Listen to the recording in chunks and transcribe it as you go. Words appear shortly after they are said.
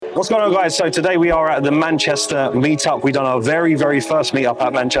What's going on, guys? So today we are at the Manchester meetup. We've done our very, very first meetup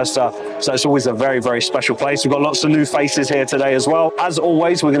at Manchester. So it's always a very, very special place. We've got lots of new faces here today as well. As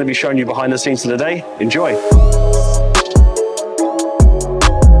always, we're going to be showing you behind the scenes of the day. Enjoy.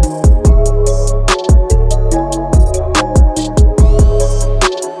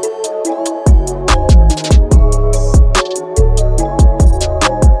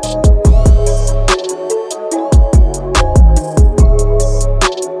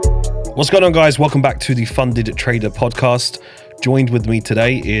 What's going on, guys? Welcome back to the Funded Trader podcast. Joined with me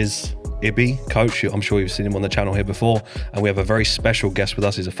today is Ibby, coach. I'm sure you've seen him on the channel here before. And we have a very special guest with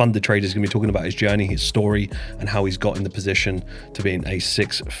us. He's a funded trader. He's going to be talking about his journey, his story, and how he's got in the position to being a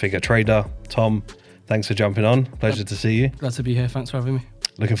six-figure trader. Tom, thanks for jumping on. Pleasure to see you. Glad to be here. Thanks for having me.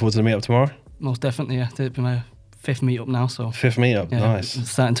 Looking forward to the meetup tomorrow? Most definitely, yeah. It'll be my fifth meetup now, so... Fifth meetup, yeah, nice. I'm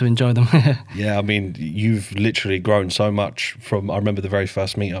starting to enjoy them. Yeah, I mean, you've literally grown so much from, I remember the very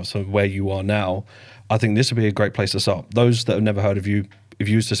first meetup, so where you are now. I think this would be a great place to start. Those that have never heard of you, if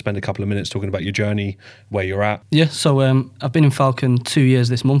you used to spend a couple of minutes talking about your journey, where you're at. Yeah, so I've been in Falcon 2 years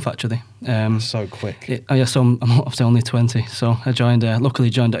this month, actually. So quick. So I'm obviously only 20, so I joined, luckily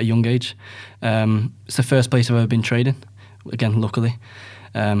joined at a young age. It's the first place I've ever been trading, again, luckily,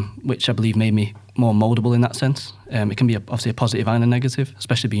 which I believe made me more moldable in that sense. It can be obviously a positive and a negative,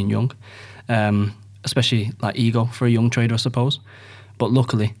 especially being young, especially like ego for a young trader, I suppose. But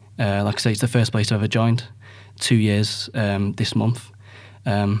luckily, like I say, it's the first place I've ever joined, 2 years this month.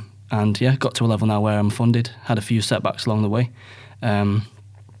 And yeah, got to a level now where I'm funded, had a few setbacks along the way,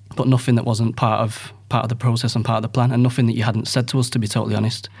 but nothing that wasn't part of the process and part of the plan, and nothing that you hadn't said to us, to be totally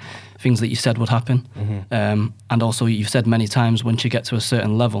honest. Things that you said would happen. Mm-hmm. And also you've said many times, once you get to a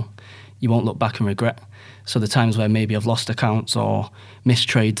certain level, you won't look back and regret. So the times where maybe I've lost accounts or missed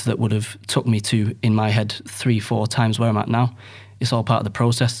trades that would have took me to, in my head, 3-4 times where I'm at now, it's all part of the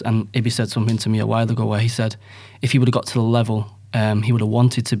process. And Ibby said something to me a while ago where he said, if he would have got to the level he would have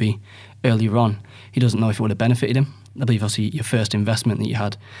wanted to be earlier on, he doesn't know if it would have benefited him. I believe obviously your first investment that you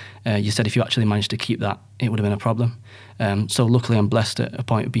had, you said if you actually managed to keep that, it would have been a problem. So luckily I'm blessed at a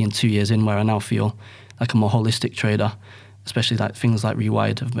point of being 2 years in where I now feel like a more holistic trader, especially like things like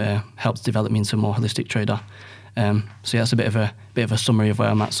Rewired have helped develop me into a more holistic trader. So yeah, that's a bit of a summary of where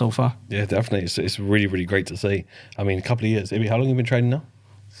I'm at so far. Yeah, definitely. It's really, really great to see. I mean, a couple of years. Ibby, how long have you been trading now?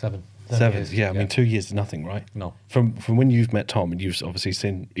 7 years. Yeah, I mean, 2 years is nothing, right? No. From when you've met Tom, and you've obviously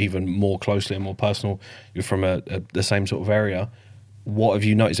seen even more closely and more personal, you're from the same sort of area. What have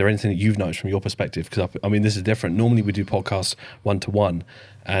you noticed? Is there anything that you've noticed from your perspective? Because I mean, this is different. Normally we do podcasts 1-to-1,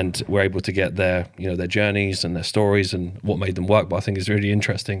 and we're able to get their journeys and their stories and what made them work. But I think it's really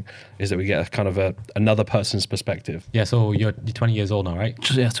interesting is that we get a kind of another person's perspective. Yeah. So you're 20 years old now, right?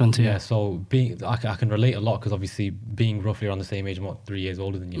 Yeah, 20. Yeah. So I can relate a lot because obviously being roughly around the same age, I'm about 3 years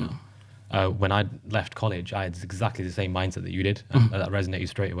older than you now. When I left college, I had exactly the same mindset that you did, and that resonated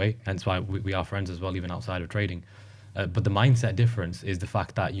straight away. Hence why we are friends as well, even outside of trading. But the mindset difference is the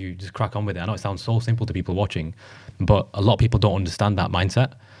fact that you just crack on with it. I know it sounds so simple to people watching, but a lot of people don't understand that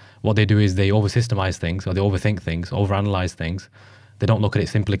mindset. What they do is they over-systemize things, or they overthink things, overanalyze things. They don't look at it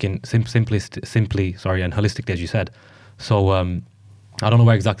simply and holistically, as you said. So I don't know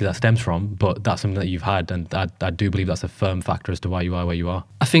where exactly that stems from, but that's something that you've had, and I do believe that's a firm factor as to why you are where you are.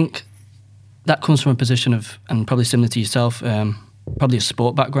 I think that comes from a position of, and probably similar to yourself, probably a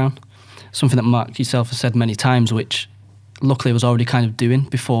sport background. Something that Mark yourself has said many times, which luckily I was already kind of doing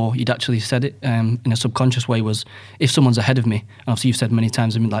before you'd actually said it in a subconscious way, was if someone's ahead of me, and obviously you've said many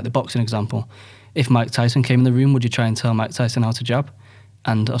times, I mean, like the boxing example, if Mike Tyson came in the room, would you try and tell Mike Tyson how to jab?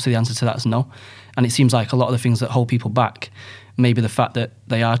 And obviously the answer to that is no. And it seems like a lot of the things that hold people back, maybe the fact that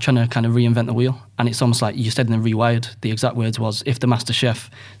they are trying to kind of reinvent the wheel. And it's almost like you said in the Rewired, the exact words was, if the master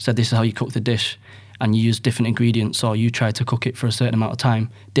chef said this is how you cook the dish, and you use different ingredients, or you try to cook it for a certain amount of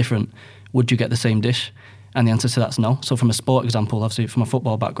time different, would you get the same dish? And the answer to that's no. So from a sport example, obviously from a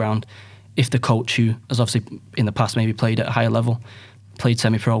football background, if the coach who has obviously in the past maybe played at a higher level, played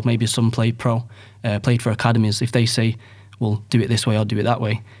semi-pro, maybe some played pro, played for academies, if they say, well, do it this way or do it that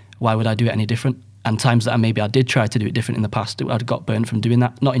way, why would I do it any different? And times that maybe I did try to do it different in the past, I'd got burnt from doing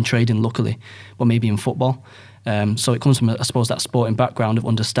that, not in trading luckily, but maybe in football. So it comes from, I suppose, that sporting background of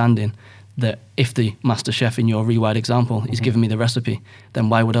understanding that if the master chef in your Rewired example is giving me the recipe, then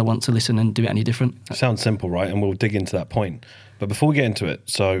why would I want to listen and do it any different? Sounds simple, right? And we'll dig into that point. But before we get into it,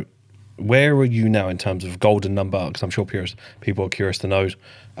 so where are you now in terms of golden number? Because I'm sure people are curious to know.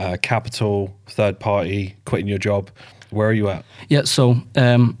 Capital, third party, quitting your job. Where are you at? Yeah, so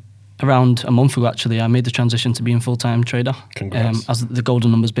around a month ago, actually, I made the transition to being full-time trader. Congrats. As the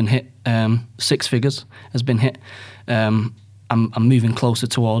golden number's been hit, 6 figures has been hit. I'm moving closer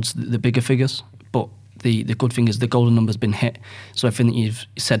towards the bigger figures. But the good thing is the golden number's been hit. So everything that you've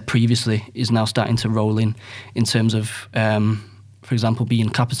said previously is now starting to roll in terms of, for example, being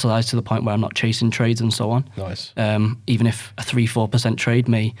capitalised to the point where I'm not chasing trades and so on. Nice. Even if a 3-4% trade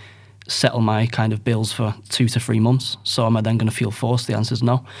may settle my kind of bills for 2 to 3 months. So am I then going to feel forced? The answer is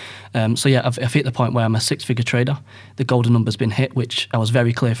no. So yeah, I've hit the point where I'm a 6-figure trader. The golden number's been hit, which I was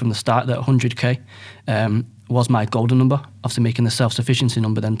very clear from the start that 100k was my golden number. Obviously making the self-sufficiency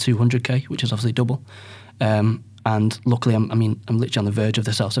number then 200k, which is obviously double. And luckily, I'm literally on the verge of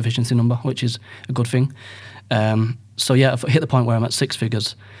the self-sufficiency number, which is a good thing. So yeah, I've hit the point where I'm at 6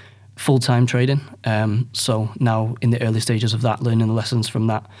 figures, full-time trading. So now in the early stages of that, learning the lessons from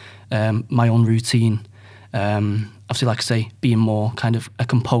that, my own routine, obviously, like I say, being more kind of a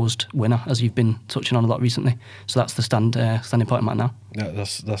composed winner, as you've been touching on a lot recently. So that's the standing point I'm at now. Yeah,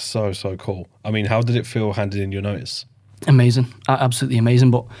 that's so cool. I mean, how did it feel handing in your notice? Amazing, absolutely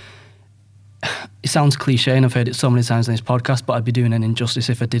amazing. But it sounds cliche, and I've heard it so many times in this podcast, but I'd be doing an injustice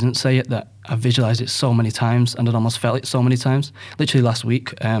if I didn't say it, that I've visualised it so many times and I'd almost felt it so many times. Literally last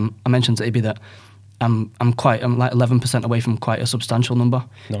week, I mentioned to Ibby that I'm like 11% away from quite a substantial number,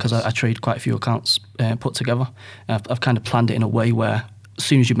 because I trade quite a few accounts put together. I've kind of planned it in a way where as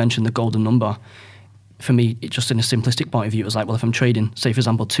soon as you mention the golden number, for me, it just in a simplistic point of view, it was like, well, if I'm trading, say, for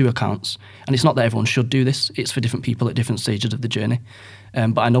example, 2 accounts, and it's not that everyone should do this, it's for different people at different stages of the journey.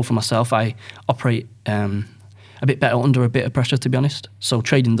 But I know for myself, I operate a bit better under a bit of pressure, to be honest. So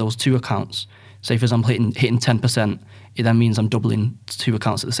trading those 2 accounts, say, for example, hitting 10%, it then means I'm doubling 2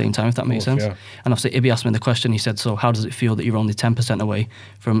 accounts at the same time, if that makes sense. Yeah. And obviously, Ibby asked me the question, he said, so how does it feel that you're only 10% away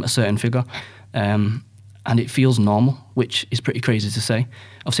from a certain figure? And it feels normal, which is pretty crazy to say.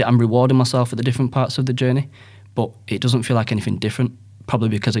 Obviously, I'm rewarding myself at the different parts of the journey, but it doesn't feel like anything different, probably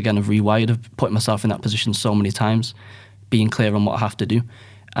because, again, I've rewired, I've put myself in that position so many times, being clear on what I have to do.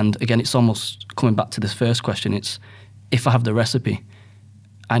 And again, it's almost coming back to this first question, it's if I have the recipe,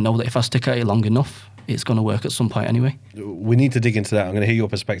 I know that if I stick at it long enough, it's going to work at some point anyway. We need to dig into that. I'm going to hear your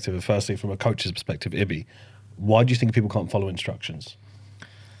perspective. Firstly, from a coach's perspective, Ibby, why do you think people can't follow instructions?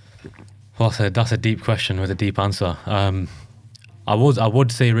 Well, that's a deep question with a deep answer. I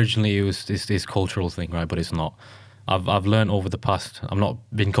would say originally it was this cultural thing, right? But it's not. I've learned over the past. I've not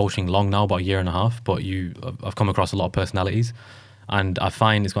been coaching long now, about a year and a half. But I've come across a lot of personalities, and I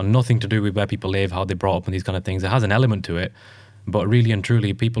find it's got nothing to do with where people live, how they brought up, and these kind of things. It has an element to it, but really and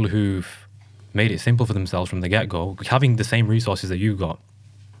truly, people who've made it simple for themselves from the get-go, having the same resources that you got,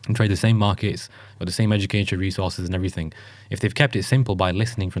 and trade the same markets, or the same education resources and everything. If they've kept it simple by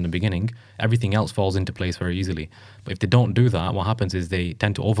listening from the beginning, everything else falls into place very easily. But if they don't do that, what happens is they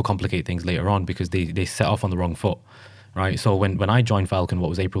tend to overcomplicate things later on because they set off on the wrong foot, right? So when I joined Falcon, what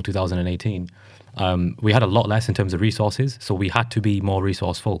was April 2018, we had a lot less in terms of resources, so we had to be more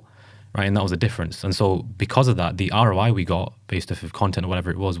resourceful, right? And that was a difference. And so because of that, the ROI we got based off of content or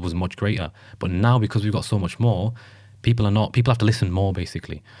whatever it was much greater. But now, because we've got so much more, people have to listen more,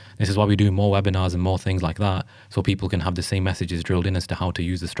 basically. This is why we do more webinars and more things like that, so people can have the same messages drilled in as to how to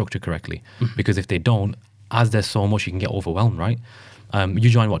use the structure correctly. Mm-hmm. Because if they don't, as there's so much, you can get overwhelmed, right? You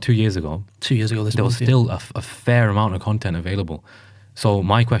joined, 2 years ago? 2 years ago this There month, was still a fair amount of content available. So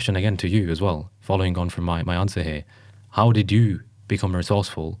my question again to you as well, following on from my answer here, how did you become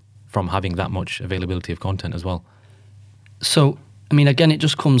resourceful from having that much availability of content as well? So, I mean, again, it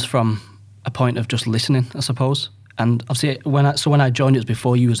just comes from a point of just listening, I suppose. And obviously, when I joined, it was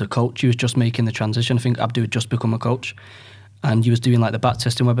before you was a coach. You was just making the transition. I think Abdu had just become a coach, and you was doing like the back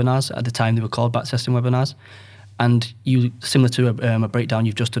testing webinars. At the time, they were called back testing webinars. And you, similar to a breakdown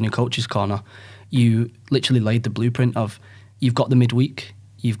you've just done in Coach's Corner, you literally laid the blueprint of you've got the midweek,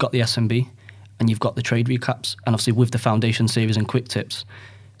 you've got the SMB, and you've got the trade recaps, and obviously with the foundation series and quick tips.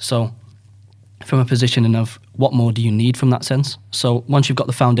 So from a positioning of what more do you need from that sense? So once you've got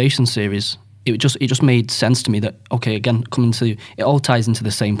the foundation series, it just made sense to me that, okay, again, it all ties into the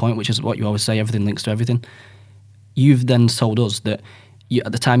same point, which is what you always say, everything links to everything. You've then told us that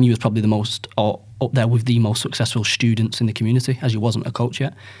at the time you was probably the most, or up there with the most successful students in the community, as you wasn't a coach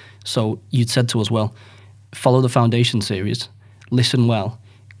yet. So you'd said to us, well, follow the foundation series, listen well,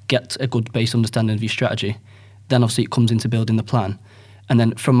 get a good base understanding of your strategy. Then obviously it comes into building the plan. And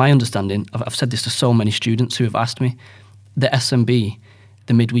then from my understanding, I've said this to so many students who have asked me, the SMB,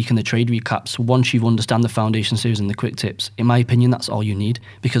 the midweek and the trade recaps, once you understand the foundation series and the quick tips, in my opinion, that's all you need,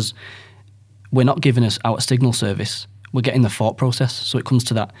 because we're not giving us out a signal service, we're getting the thought process. So it comes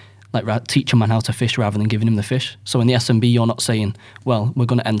to that, like, teach a man how to fish rather than giving him the fish. So in the SMB, you're not saying, well, we're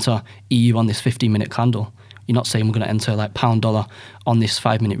going to enter EU on this 15-minute candle. You're not saying we're going to enter like pound dollar on this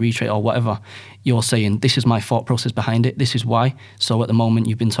 5-minute retrade or whatever. You're saying this is my thought process behind it. This is why. So at the moment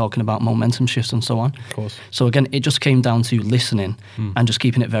you've been talking about momentum shifts and so on. Of course. So again, it just came down to listening and just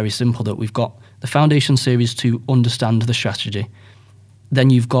keeping it very simple, that we've got the foundation series to understand the strategy. Then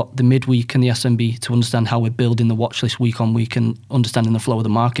you've got the midweek and the SMB to understand how we're building the watch list week on week and understanding the flow of the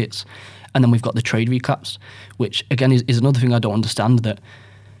markets. And then we've got the trade recaps, which again is another thing I don't understand, that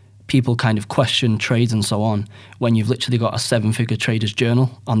people kind of question trades and so on when you've literally got a 7-figure trader's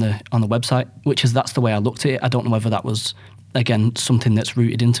journal on the website, that's the way I looked at it. I don't know whether that was, again, something that's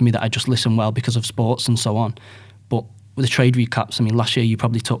rooted into me, that I just listen well because of sports and so on. But with the trade recaps, I mean, last year you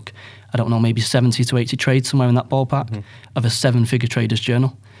probably took, I don't know, maybe 70 to 80 trades, somewhere in that ballpark, of a 7-figure trader's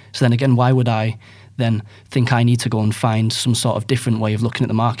journal. So then again, why would I then think I need to go and find some sort of different way of looking at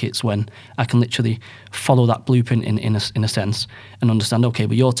the markets when I can literally follow that blueprint in a sense and understand, okay,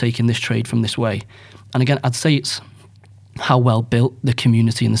 but you're taking this trade from this way. And again, I'd say it's how well built the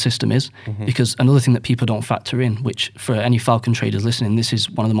community and the system is, because another thing that people don't factor in, which for any Falcon traders listening, this is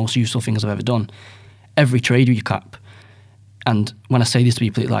one of the most useful things I've ever done. Every trade recap, and when I say this to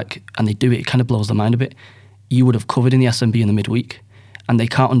people, and they do it, it kind of blows their mind a bit. You would have covered in the SMB in the midweek, and they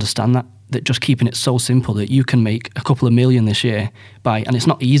can't understand that just keeping it so simple that you can make a couple of million this year and it's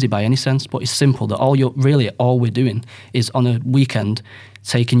not easy by any sense, but it's simple, that all we're doing is on a weekend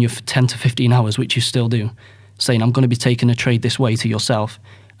taking your 10 to 15 hours, which you still do, saying I'm going to be taking a trade this way to yourself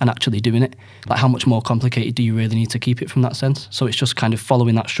and actually doing it. Like, how much more complicated do you really need to keep it from that sense? So it's just kind of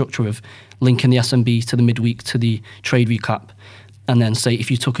following that structure of linking the SMB to the midweek to the trade recap, and then say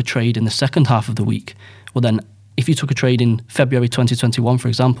if you took a trade in the second half of the week, well then if you took a trade in February 2021, for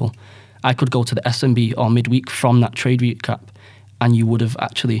example, I could go to the SMB or midweek from that trade recap, and you would have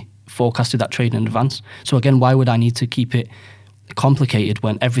actually forecasted that trade in advance. So again, why would I need to keep it complicated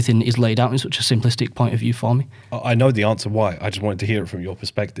when everything is laid out in such a simplistic point of view for me? I know the answer why. I just wanted to hear it from your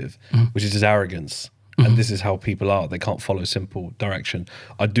perspective, which is just arrogance. And this is how people are. They can't follow simple direction.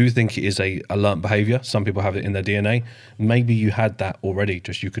 I do think it is a learnt behavior. Some people have it in their DNA. Maybe you had that already.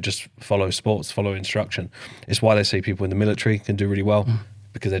 You could just follow sports, follow instruction. It's why they say people in the military can do really well,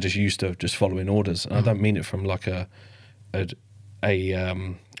 because they're just used to just following orders. And I don't mean it from like a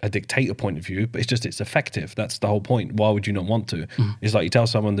dictator point of view, but it's effective. That's the whole point. Why would you not want to? It's like you tell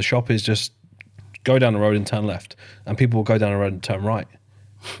someone the shop is just go down the road and turn left, and people will go down the road and turn right.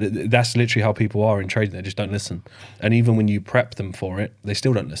 That's literally how people are in trading. They just don't listen. And even when you prep them for it, they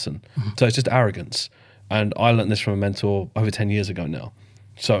still don't listen. So it's just arrogance. And I learned this from a mentor over 10 years ago now.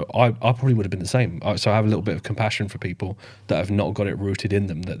 So I probably would have been the same. So I have a little bit of compassion for people that have not got it rooted in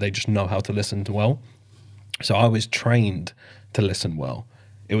them, that they just know how to listen well. So I was trained to listen well.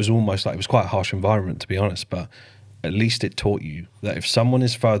 It was almost like, it was quite a harsh environment, to be honest, but at least it taught you that if someone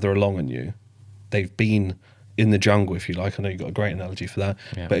is further along than you, they've been in the jungle, if you like. I know you've got a great analogy for that.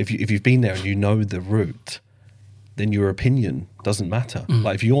 Yeah. But if you've been there and you know the route, then your opinion doesn't matter.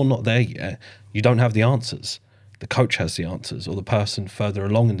 Like, if you're not there yet, you don't have the answers. The coach has the answers, or the person further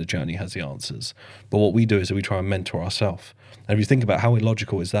along in the journey has the answers. But what we do is that we try and mentor ourselves. And if you think about how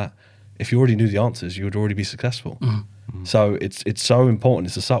illogical is that, if you already knew the answers, you would already be successful. So it's so important.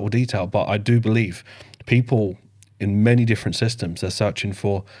 It's a subtle detail, but I do believe people in many different systems, they're searching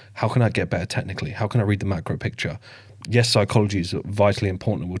for, how can I get better technically? How can I read the macro picture? Yes, psychology is vitally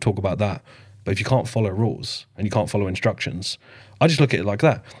important, and we'll talk about that. But if you can't follow rules and you can't follow instructions, I just look at it like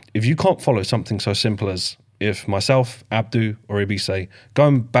that. If you can't follow something so simple as, if myself, Abdu, or Ibby say, go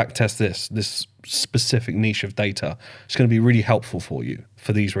and back test this specific niche of data, it's going to be really helpful for you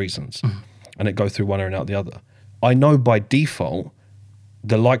for these reasons, and it goes through one ear and out the other, I know by default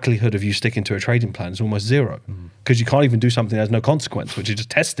the likelihood of you sticking to a trading plan is almost zero, because you can't even do something that has no consequence, which is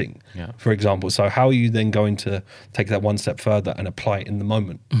just testing, for example. So how are you then going to take that one step further and apply it in the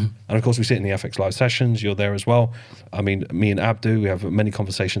moment? And of course, we sit in the FX live sessions. You're there as well. I mean, me and Abdu, we have many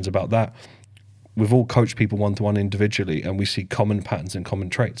conversations about that. We've all coached people one-to-one individually, and we see common patterns and common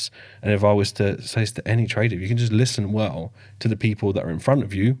traits. And if I was to say this to any trader, if you can just listen well to the people that are in front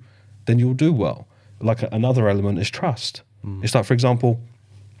of you, then you'll do well. Like, another element is trust. It's like, for example,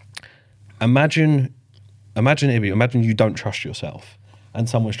 imagine Ibby, imagine you don't trust yourself and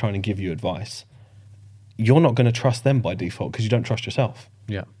someone's trying to give you advice. You're not going to trust them by default because you don't trust yourself.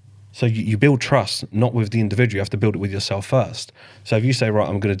 Yeah. So you build trust, not with the individual. You have to build it with yourself first. So if you say, right,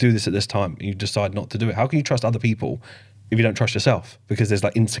 I'm going to do this at this time, and you decide not to do it, how can you trust other people if you don't trust yourself? Because there's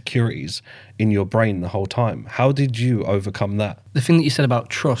like insecurities in your brain the whole time. How did you overcome that? The thing that you said about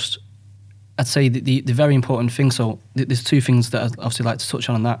trust, I'd say the very important thing, so there's two things that I'd obviously like to touch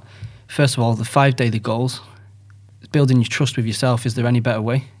on that. First of all, the 5 daily goals. Building your trust with yourself. Is there any better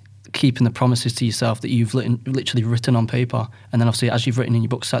way? keeping the promises to yourself that you've literally written on paper, and then obviously as you've written in your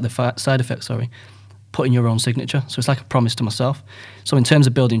book, side effects, putting your own signature. So it's like a promise to myself. So in terms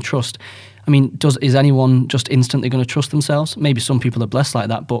of building trust, I mean, is anyone just instantly going to trust themselves? Maybe some people are blessed like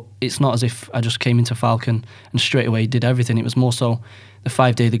that, but it's not as if I just came into Falcon and straight away did everything. It was more so the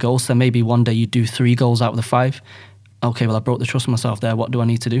 5 daily goals. So maybe one day you do 3 goals out of the 5. Okay, well, I broke the trust of myself there. What do I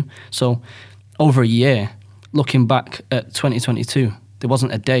need to do? So over a year, looking back at 2022, there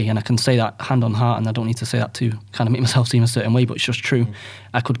wasn't a day, and I can say that hand on heart, and I don't need to say that to kind of make myself seem a certain way, but it's just true.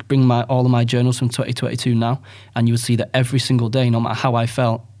 I could bring all of my journals from 2022 now, and you would see that every single day, no matter how I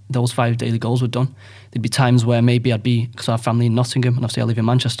felt, those 5 daily goals were done. There'd be times where maybe I'd be, because I have family in Nottingham, and obviously I live in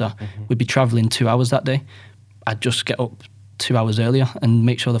Manchester, we'd be travelling 2 hours that day. I'd just get up 2 hours earlier and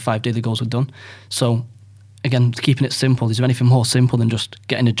make sure the 5 daily goals were done. So again, keeping it simple. Is there anything more simple than just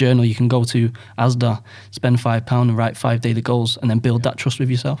getting a journal? You can go to Asda, spend £5 and write 5 daily goals, and then build that trust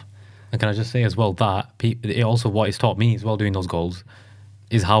with yourself. And can I just say as well that it also, what it's taught me as well doing those goals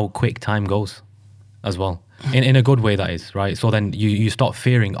is how quick time goes as well. In a good way, that is, right? So then you stop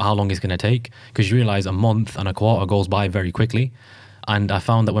fearing how long it's going to take, because you realize a month and a quarter goes by very quickly. And I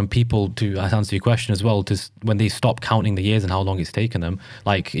found that when people, to answer your question as well, when they stop counting the years and how long it's taken them,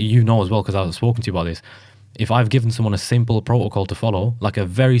 like you know as well, because I've spoken to you about this, if I've given someone a simple protocol to follow, like a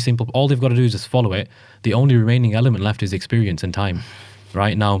very simple, all they've got to do is just follow it, the only remaining element left is experience and time,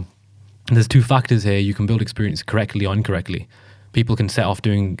 right? Now, there's 2 factors here. You can build experience correctly or incorrectly. People can set off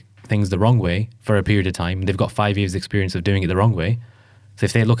doing things the wrong way for a period of time. They've got 5 years experience of doing it the wrong way. So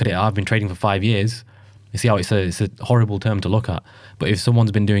if they look at it, I've been trading for 5 years, you see how it's a horrible term to look at. But if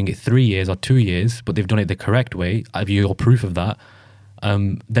someone's been doing it 3 years or 2 years, but they've done it the correct way, have you got proof of that?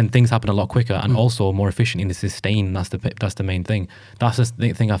 Then things happen a lot quicker and also more efficient in the sustain. That's the main thing. That's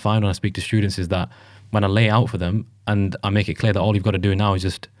the thing I find when I speak to students, is that when I lay out for them and I make it clear that all you've got to do now is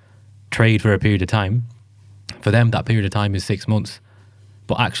just trade for a period of time, for them that period of time is 6 months.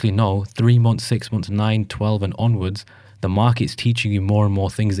 But actually no, 3 months, 6 months, 9, 12 and onwards, the market's teaching you more and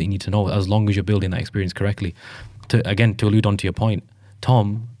more things that you need to know, as long as you're building that experience correctly. To allude on to your point,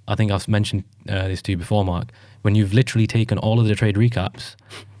 Tom, I think I've mentioned this to you before, Mark, when you've literally taken all of the trade recaps,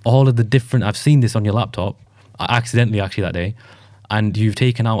 all of the different, I've seen this on your laptop, accidentally actually that day, and you've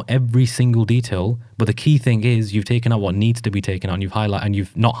taken out every single detail, but the key thing is you've taken out what needs to be taken out, and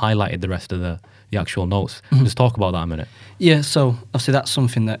you've not highlighted the rest of the actual notes. Just talk about that a minute. Yeah, so obviously that's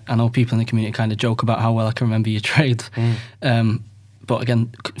something that I know people in the community kind of joke about, how well I can remember your trades. But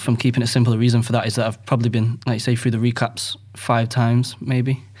again, from keeping it simple, the reason for that is that I've probably been, like you say, through the recaps 5 times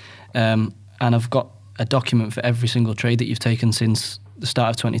maybe, and I've got a document for every single trade that you've taken since the start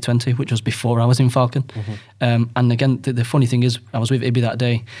of 2020, which was before I was in Falcon. And again, the funny thing is, I was with Ibby that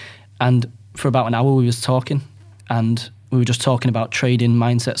day, and for about an hour we was talking, and we were just talking about trading,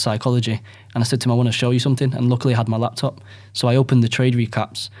 mindset, psychology. And I said to him, I want to show you something. And luckily I had my laptop. So I opened the trade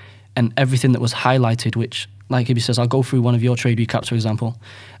recaps, and everything that was highlighted, which, like Ibby says, I'll go through one of your trade recaps, for example,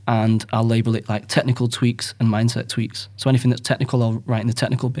 and I'll label it like technical tweaks and mindset tweaks. So anything that's technical, I'll write in the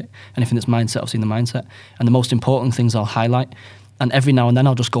technical bit. Anything that's mindset, I'll see in the mindset. And the most important things I'll highlight. And every now and then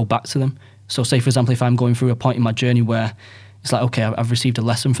I'll just go back to them. So say, for example, if I'm going through a point in my journey where it's like, okay, I've received a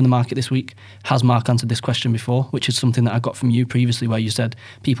lesson from the market this week. Has Mark answered this question before? Which is something that I got from you previously, where you said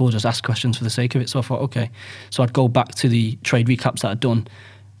people will just ask questions for the sake of it. So I thought, okay. So I'd go back to the trade recaps that I'd done,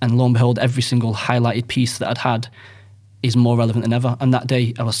 and lo and behold, every single highlighted piece that I'd had is more relevant than ever. And that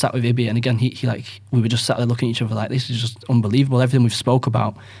day I was sat with Ibby, and again, he we were just sat there looking at each other like, this is just unbelievable. Everything we've spoke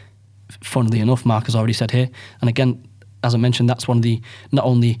about, funnily enough, Mark has already said here. And again, as I mentioned, that's one of the not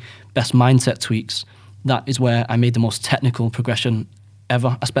only best mindset tweaks, that is where I made the most technical progression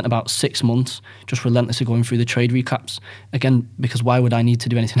ever. I spent about 6 months just relentlessly going through the trade recaps. Again, because why would I need to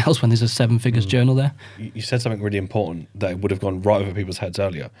do anything else when there's a 7 figures journal there? You said something really important that would have gone right over people's heads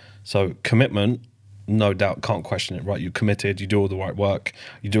earlier. So commitment, no doubt, can't question it, right? You're committed, you do all the right work,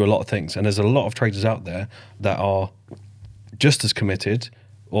 you do a lot of things. And there's a lot of traders out there that are just as committed,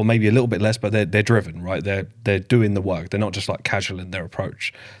 or maybe a little bit less, but they're driven, right? They're doing the work. They're not just like casual in their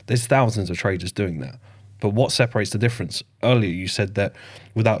approach. There's thousands of traders doing that. But what separates the difference? Earlier you said that,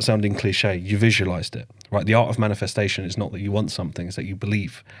 without sounding cliche, you visualized it, right? The art of manifestation is not that you want something, it's that you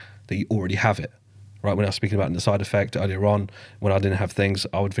believe that you already have it, right? When I was speaking about the side effect earlier on, when I didn't have things,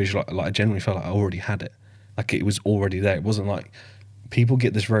 I would visualize, like I genuinely felt like I already had it. Like it was already there. It wasn't like, people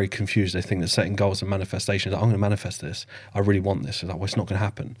get this very confused. They think that setting goals and manifestation, like, I'm going to manifest this. I really want this. It's like, well, it's not going to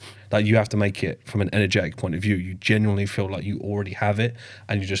happen. Like, you have to make it from an energetic point of view. You genuinely feel like you already have it,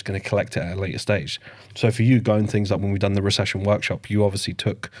 and you're just going to collect it at a later stage. So for you, going things like when we've done the recession workshop, you obviously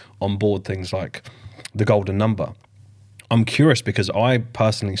took on board things like the golden number. I'm curious because I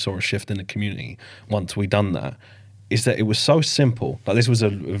personally saw a shift in the community once we done that. Is that it was so simple. Like this was a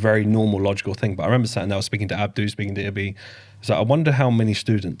very normal, logical thing. But I remember sitting there, speaking to Abdu, speaking to Ibby. So I wonder how many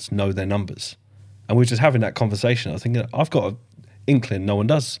students know their numbers. And we were just having that conversation. I was thinking, I've got an inkling, no one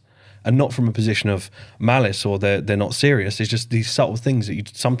does. And not from a position of malice or they're not serious. It's just these subtle things that you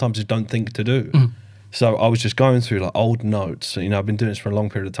sometimes just don't think to do. So I was just going through like old notes. You know, I've been doing this for a long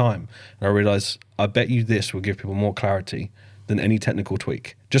period of time. And I realized, I bet you this will give people more clarity than any technical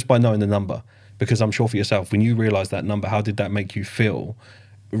tweak, just by knowing the number. Because I'm sure for yourself, when you realize that number, how did that make you feel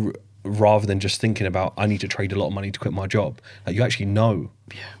rather than just thinking about, I need to trade a lot of money to quit my job? Like you actually know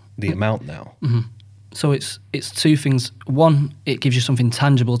the amount now. So it's two things. One, it gives you something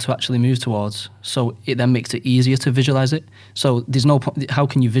tangible to actually move towards. So it then makes it easier to visualize it. So there's no point, how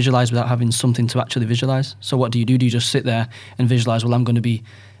can you visualize without having something to actually visualize? So what do you do? Do you just sit there and visualize, well, I'm going to be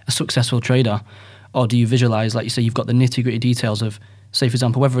a successful trader? Or do you visualize, like you say, you've got the nitty gritty details of, say, for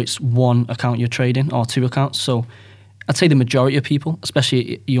example, whether it's one account you're trading or two accounts. So I'd say the majority of people,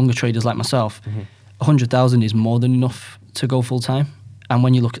 especially younger traders like myself, 100,000 is more than enough to go full time. And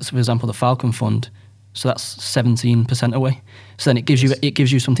when you look at, for example, the Falcon fund, so that's 17% away. So then it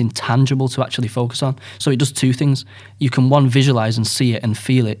gives you something tangible to actually focus on. So it does two things. You can, one, visualize and see it and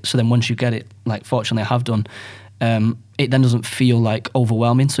feel it. So then once you get it, like fortunately I have done, it then doesn't feel like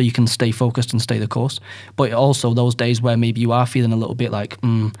overwhelming, so you can stay focused and stay the course. But also those days where maybe you are feeling a little bit like,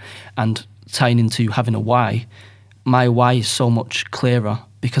 and tying into having a why, my why is so much clearer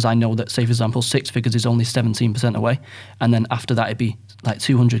because I know that, say, for example, 6 figures is only 17% away. And then after that, it'd be like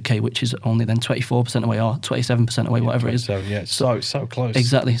 200K, which is only then 24% away or 27% away, whatever it is. Yeah, it's so close.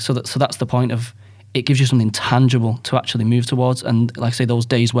 Exactly. So that's the point of, it gives you something tangible to actually move towards. And like I say, those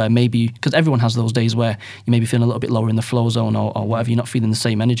days where maybe, because everyone has those days where you may be feeling a little bit lower in the flow zone or whatever, you're not feeling the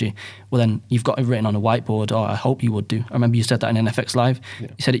same energy. Well, then you've got it written on a whiteboard, or I hope you would do. I remember you said that in FX Live. Yeah.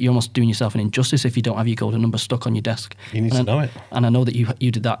 You said that you're almost doing yourself an injustice if you don't have your golden number stuck on your desk. You need to know it. And I know that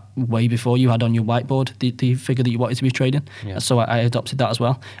you did that way before. You had on your whiteboard the figure that you wanted to be trading. Yeah. So I adopted that as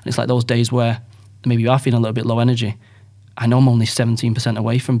well. And it's like those days where maybe you are feeling a little bit low energy. I know I'm only 17%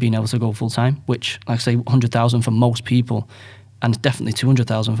 away from being able to go full time, which, like I say, 100,000 for most people, and definitely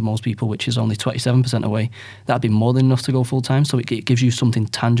 200,000 for most people, which is only 27% away. That'd be more than enough to go full time. So it gives you something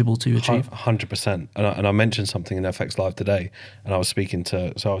tangible to achieve. 100%. And I mentioned something in FX Live today, and I was speaking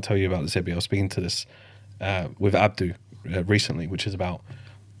to, so I'll tell you about this, Ibby. I was speaking to this with Abdu recently, which is about,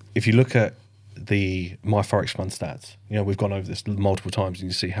 if you look at the My Forex Fund stats, you know, we've gone over this multiple times, and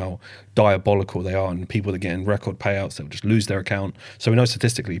you see how diabolical they are, and people that get in record payouts, they'll just lose their account. So we know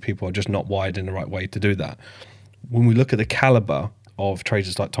statistically people are just not wired in the right way to do that. When we look at the caliber of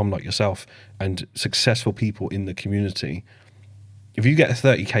traders like Tom, like yourself, and successful people in the community, if you get a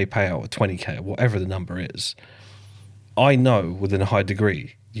 30k payout or 20k or whatever the number is, I know within a high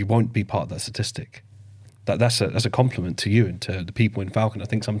degree you won't be part of that statistic. That's a compliment to you and to the people in Falcon. I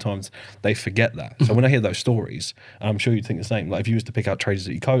think sometimes they forget that. So when I hear those stories, and I'm sure you'd think the same, like if you was to pick out traders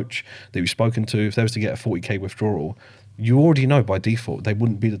that you coach, that you've spoken to, if they was to get a 40k withdrawal, you already know by default they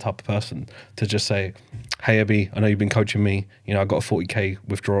wouldn't be the type of person to just say, hey Ibby, I know you've been coaching me, you know, I got a 40k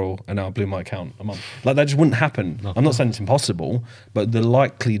withdrawal and now I blew my account a month. Like that just wouldn't happen. No. I'm not saying it's impossible, but the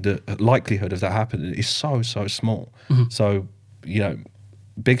likelihood of that happening is so small. So, you know,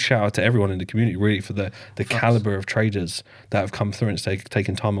 big shout out to everyone in the community really for the caliber of traders that have come through and it's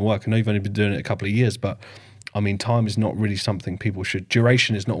taken time and work. I know you've only been doing it a couple of years, but I mean, time is not really something people should,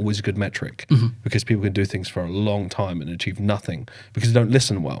 duration is not always a good metric because people can do things for a long time and achieve nothing because they don't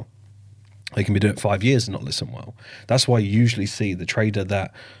listen well. They can be doing it 5 years and not listen well. That's why you usually see the trader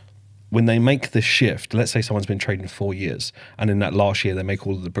that when they make the shift, let's say someone's been trading 4 years and in that last year they make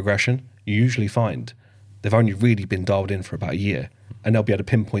all of the progression, you usually find they've only really been dialed in for about a year. And they'll be able to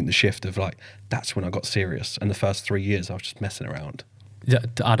pinpoint the shift of like, that's when I got serious. And the first 3 years, I was just messing around. Yeah,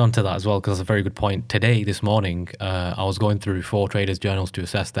 to add on to that as well, because that's a very good point. Today, this morning, I was going through 4 traders' journals to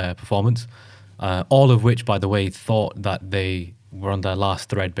assess their performance, all of which, by the way, thought that they were on their last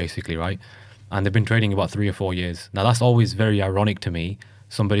thread, basically, right? And they've been trading about 3 or 4 years. Now, that's always very ironic to me,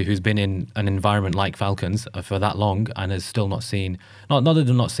 somebody who's been in an environment like Falcons for that long and has still not seen, not that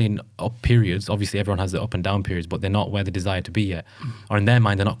they're not seeing up periods, obviously everyone has the up and down periods, but they're not where they desire to be yet. Or in their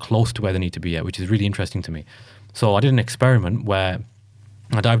mind, they're not close to where they need to be yet, which is really interesting to me. So I did an experiment where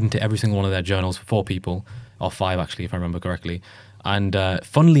I dived into every single one of their journals for 4 people, or 5 actually, if I remember correctly. And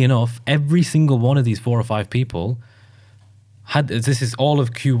funnily enough, every single one of these 4 or 5 people had, this is all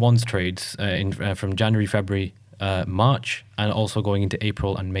of Q1's trades from January, February, March, and also going into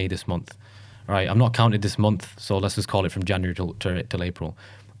April and May this month. All right, I'm not counted this month, so let's just call it from January till April.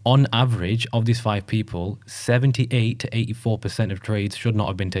 on average, of these 5 people, 78 to 84% of trades should not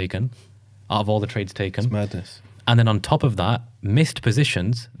have been taken out of all the trades taken. It's madness. And then on top of that, missed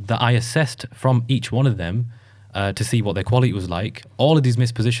positions that I assessed from each one of them to see what their quality was like. All of these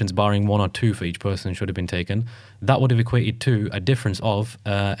missed positions, barring 1 or 2 for each person, should have been taken. That would have equated to a difference of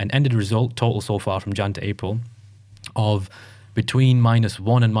an ended result total so far from Jan to April of between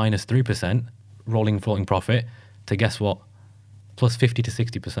 -1% and -3% rolling floating profit to, guess what, plus 50 to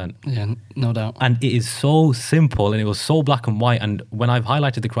 60%. Yeah, no doubt. And it is so simple and it was so black and white. And when I've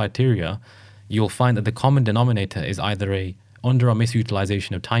highlighted the criteria, you'll find that the common denominator is either a under or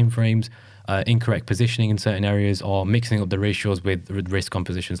misutilization of timeframes, incorrect positioning in certain areas, or mixing up the ratios with risk on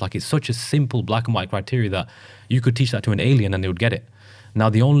positions. Like, it's such a simple black and white criteria that you could teach that to an alien and they would get it. Now,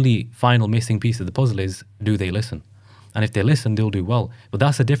 the only final missing piece of the puzzle is, do they listen? And if they listen, they'll do well. But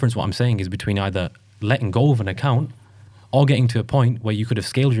that's the difference, what I'm saying, is between either letting go of an account or getting to a point where you could have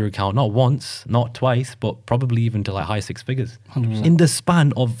scaled your account not once, not twice, but probably even to like high 6 figures 100%. in the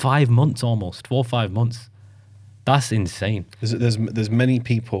span of 5 months, almost 4 or 5 months. That's insane. There's many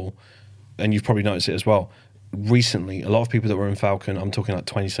people, and you've probably noticed it as well, recently, a lot of people that were in Falcon, I'm talking like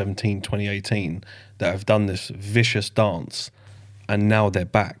 2017, 2018, that have done this vicious dance, and now they're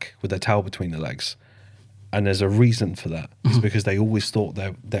back with their tail between their legs. And there's a reason for that. It's because they always thought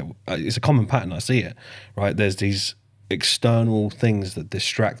that it's a common pattern. I see it, right? There's these external things that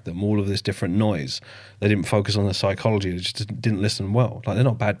distract them, all of this different noise. They didn't focus on their psychology. They just didn't listen well. Like, they're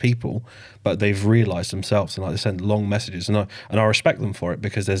not bad people, but they've realized themselves, and like, they send long messages, and I respect them for it,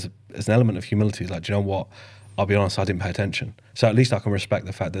 because there's an element of humility. Like, do you know what? I'll be honest, I didn't pay attention. So at least I can respect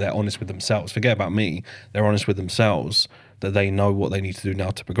the fact that they're honest with themselves. Forget about me. They're honest with themselves, that they know what they need to do now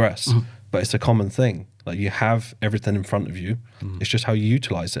to progress. But it's a common thing. Like, you have everything in front of you. It's just how you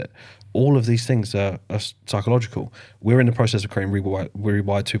utilize it. All of these things are psychological. We're in the process of creating Rewired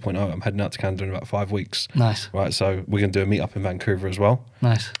 2.0. I'm heading out to Canada in about 5 weeks. Nice. Right, so we're going to do a meet-up in Vancouver as well.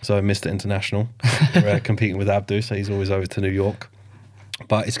 Nice. So Mr. International. We're competing with Abdu, so he's always over to New York.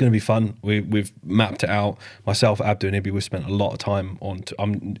 But it's going to be fun. We've mapped it out. Myself, Abdu and Ibby, we've spent a lot of time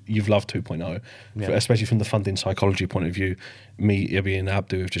on... you've loved 2.0, especially from the funding psychology point of view. Me, Ibby and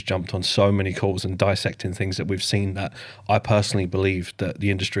Abdu have just jumped on so many calls and dissecting things that we've seen that I personally believe that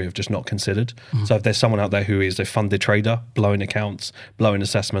the industry have just not considered. So if there's someone out there who is a funded trader, blowing accounts, blowing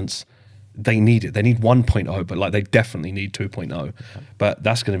assessments, they need it. They need 1.0, but like, they definitely need 2.0. But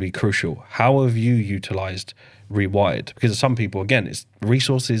that's going to be crucial. How have you utilized Rewired? Because some people, again, it's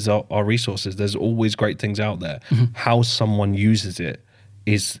resources are resources. There's always great things out there. How someone uses it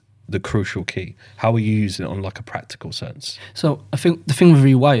is the crucial key. How are you using it on like a practical sense? So I think the thing with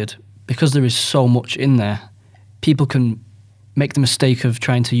Rewired, because there is so much in there, people can make the mistake of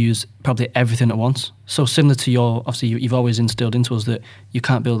trying to use probably everything at once. So similar to obviously you've always instilled into us that you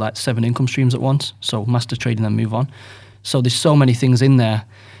can't build like 7 income streams at once. So master trading and move on. So there's so many things in there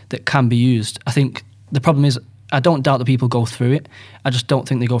that can be used. I think the problem is, I don't doubt that people go through it. I just don't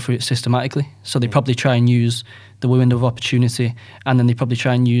think they go through it systematically. So they probably try and use the window of opportunity, and then they probably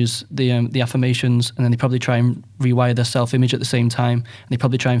try and use the affirmations, and then they probably try and rewire their self-image at the same time, and they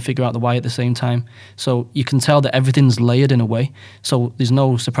probably try and figure out the why at the same time. So you can tell that everything's layered in a way. So there's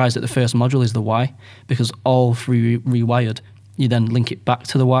no surprise that the first module is the why, because all through Rewired, you then link it back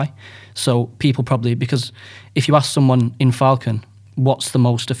to the why. So people probably, because if you ask someone in Falcon, what's the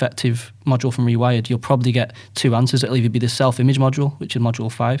most effective module from Rewired, you'll probably get 2 answers. It'll either be the self-image module, which is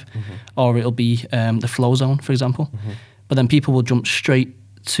module 5, or it'll be the flow zone, for example. But then people will jump straight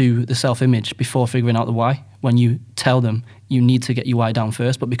to the self-image before figuring out the why, when you tell them you need to get your why down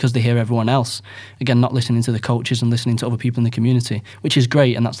first. But because they hear everyone else, again, not listening to the coaches and listening to other people in the community, which is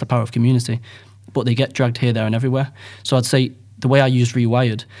great, and that's the power of community, but they get dragged here, there, and everywhere. So I'd say the way I used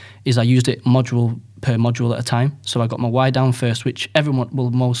Rewired is I used it module per module at a time. So I got my why down first, which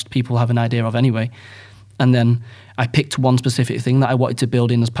most people have an idea of anyway. And then I picked one specific thing that I wanted to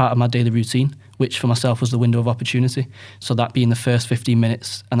build in as part of my daily routine, which for myself was the window of opportunity. So that being the first 15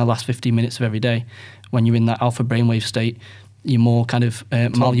 minutes and the last 15 minutes of every day, when you're in that alpha brainwave state, you're more kind of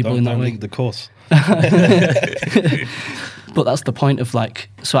malleable in that way. Don't leak the course. But that's the point of like,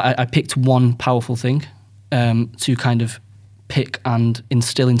 so I picked one powerful thing to kind of pick and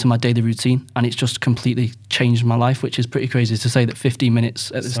instill into my daily routine, and it's just completely changed my life, which is pretty crazy to say that 15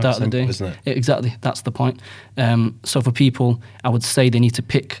 minutes at the start of the day. Isn't it? Exactly, that's the point. So for people, I would say they need to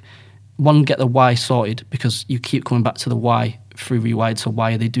pick one, get the why sorted, because you keep coming back to the why through Rewired. So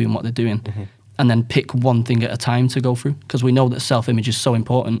why are they doing what they're doing? And then pick one thing at a time to go through, because we know that self-image is so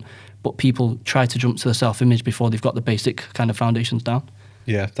important, but people try to jump to the self-image before they've got the basic kind of foundations down.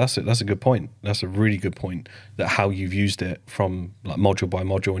 Yeah, that's it. That's a good point. That's a really good point. That how you've used it from like module by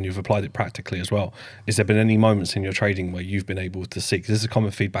module, and you've applied it practically as well. Is there been any moments in your trading where you've been able to see? Because this is a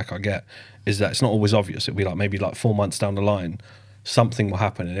common feedback I get, is that it's not always obvious. It'll be like maybe like 4 months down the line, something will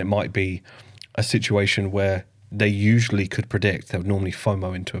happen, and it might be a situation where they usually could predict they would normally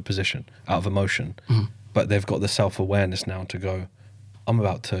FOMO into a position out of emotion, but they've got the self-awareness now to go, I'm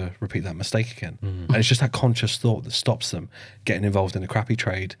about to repeat that mistake again. And it's just that conscious thought that stops them getting involved in a crappy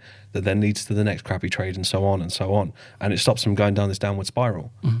trade that then leads to the next crappy trade, and so on and so on. And it stops them going down this downward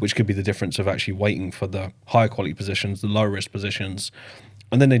spiral, which could be the difference of actually waiting for the higher quality positions, the low risk positions,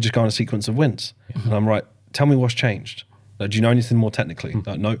 and then they just go on a sequence of wins. And I'm right, tell me what's changed. Like, do you know anything more technically?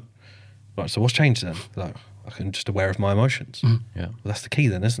 Like, no. Right, so what's changed then? Like, I'm just aware of my emotions. Yeah. Well, that's the key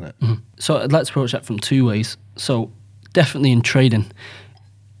then, isn't it? So I'd like to approach that from two ways. So definitely in trading,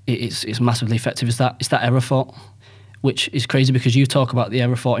 it's massively effective. It's that error thought, which is crazy because you talk about the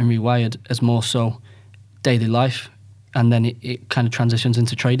error thought in Rewired as more so daily life, and then it kind of transitions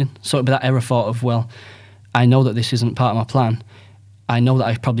into trading. So it'd be that error thought of, well, I know that this isn't part of my plan. I know that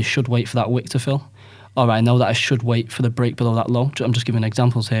I probably should wait for that wick to fill, or I know that I should wait for the break below that low. I'm just giving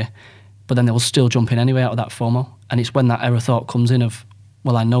examples here. But then they will still jump in anyway out of that FOMO. And it's when that error thought comes in of,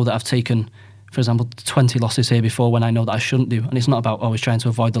 well, I know that I've taken, for example, 20 losses here before when I know that I shouldn't do. And it's not about always trying to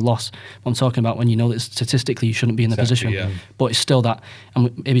avoid the loss. I'm talking about when you know that statistically you shouldn't be in the position. Yeah. But it's still that, and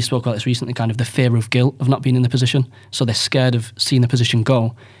we maybe spoke about this recently, kind of the fear of guilt of not being in the position. So they're scared of seeing the position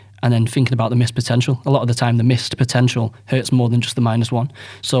go and then thinking about the missed potential. A lot of the time the missed potential hurts more than just the -1.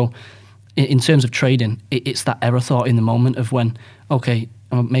 So in terms of trading, it's that error thought in the moment of when, okay,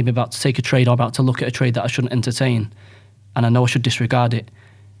 I'm maybe about to take a trade or about to look at a trade that I shouldn't entertain, and I know I should disregard it.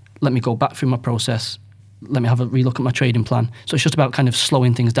 Let me go back through my process. Let me have a relook at my trading plan. So it's just about kind of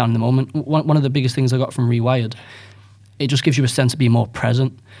slowing things down in the moment. One of the biggest things I got from Rewired, it just gives you a sense of being more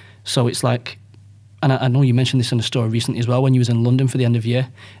present. So it's like, and I know you mentioned this in the story recently as well, when you was in London for the end of year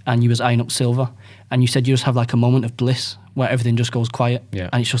and you was eyeing up silver, and you said you just have like a moment of bliss where everything just goes quiet. Yeah.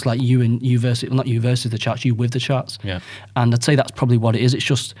 And it's just like you versus, well, not you versus the charts, you with the charts. Yeah. And I'd say that's probably what it is. It's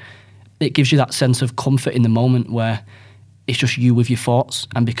just, it gives you that sense of comfort in the moment where it's just you with your thoughts.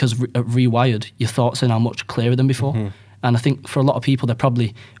 And because Rewired, your thoughts are now much clearer than before. And I think for a lot of people, they're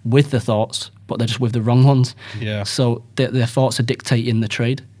probably with the thoughts, but they're just with the wrong ones. Yeah. So their thoughts are dictating the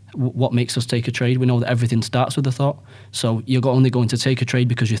trade. What makes us take a trade? We know that everything starts with a thought. So you're only going to take a trade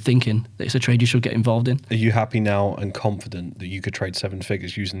because you're thinking that it's a trade you should get involved in. Are you happy now and confident that you could trade 7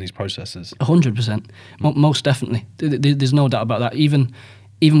 figures using these processes? 100%. Most definitely. There's no doubt about that. Even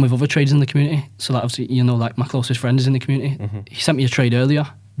with other traders in the community. So like obviously, you know, like my closest friend is in the community. He sent me a trade earlier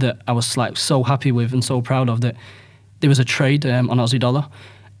that I was like so happy with and so proud of, that there was a trade on Aussie dollar,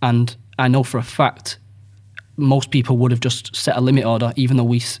 and I know for a fact most people would have just set a limit order, even though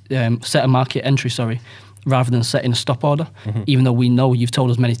we set a market entry, rather than setting a stop order. Even though we know, you've told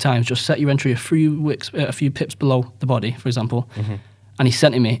us many times, just set your entry a few pips below the body, for example. And he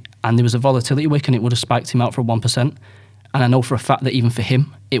sent it me, and there was a volatility wick, and it would have spiked him out for 1%. And I know for a fact that even for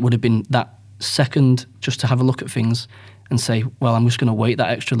him, it would have been that second just to have a look at things and say, well, I'm just going to wait that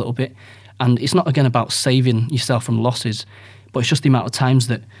extra little bit. And it's not, again, about saving yourself from losses, but it's just the amount of times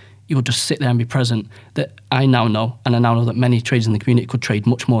that you'll just sit there and be present, that I now know, and I now know that many traders in the community could trade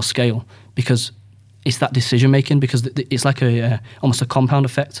much more scale, because it's that decision making, because it's like almost a compound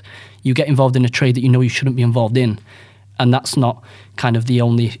effect. You get involved in a trade that you know you shouldn't be involved in, and that's not kind of the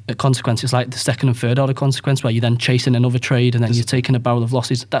only consequence. It's like the second and third order consequence, where you're then chasing another trade and then you're taking a barrel of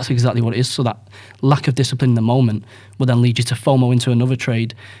losses. That's exactly what it is. So that lack of discipline in the moment will then lead you to FOMO into another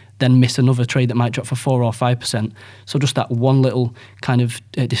trade, then miss another trade that might drop for 4 or 5%. So just that one little kind of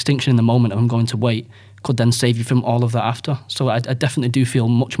distinction in the moment of I'm going to wait could then save you from all of that after. So I definitely do feel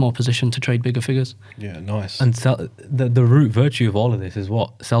much more positioned to trade bigger figures. Yeah, nice. And the root virtue of all of this is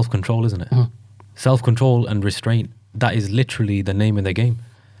what? Self-control, isn't it? Self-control and restraint. That is literally the name of the game.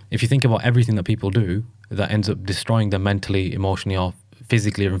 If you think about everything that people do that ends up destroying them mentally, emotionally, or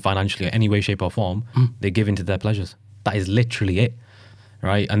physically, or financially, or any way, shape, or form, they give into their pleasures. That is literally it,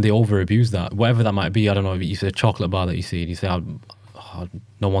 right? And they over-abuse that, whatever that might be. I don't know, if you say a chocolate bar that you see, and you say,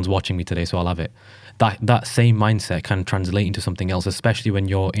 no one's watching me today, so I'll have it. That same mindset can translate into something else, especially when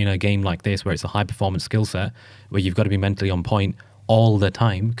you're in a game like this, where it's a high-performance skill set, where you've got to be mentally on point all the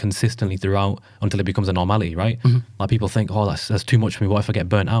time, consistently throughout, until it becomes a normality, right? Like people think, that's too much for me. What if I get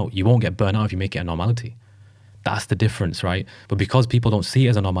burnt out? You won't get burnt out if you make it a normality. That's the difference, right? But because people don't see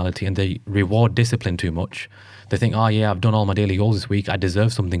it as a normality and they reward discipline too much, they think, I've done all my daily goals this week, I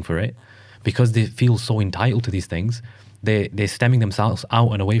deserve something for it. Because they feel so entitled to these things, they're stemming themselves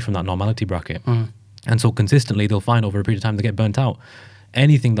out and away from that normality bracket. And so consistently they'll find over a period of time they get burnt out.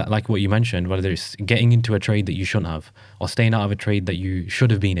 anything that, like what you mentioned, whether it's getting into a trade that you shouldn't have or staying out of a trade that you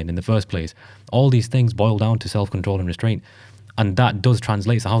should have been in the first place, all these things boil down to self-control and restraint. And that does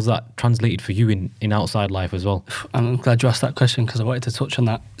translate. So how's that translated for you in outside life as well? I'm glad you asked that question because I wanted to touch on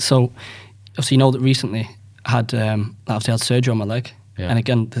that. So obviously, you know that recently I had obviously had surgery on my leg. Yeah. And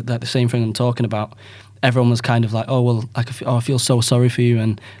again, the same thing I'm talking about. Everyone was kind of like, oh, well, like, I feel so sorry for you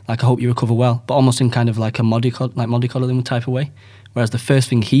and like, I hope you recover well, but almost in kind of like a mollycoddling type of way. Whereas the first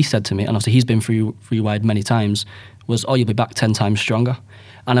thing he said to me, and obviously he's been through Rewired many times, was, oh, you'll be back 10 times stronger.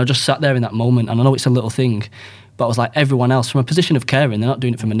 And I just sat there in that moment, and I know it's a little thing, but I was like, everyone else, from a position of caring, they're not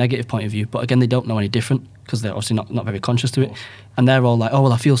doing it from a negative point of view, but again, they don't know any different because they're obviously not very conscious to it. And they're all like, oh,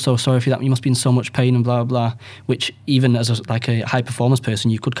 well, I feel so sorry for you, that you must be in so much pain and blah, blah, blah, which even as a high performance person,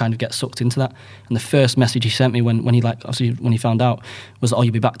 you could kind of get sucked into that. And the first message he sent me when he found out was, oh,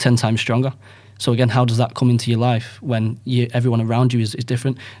 you'll be back 10 times stronger. So again, how does that come into your life when everyone around you is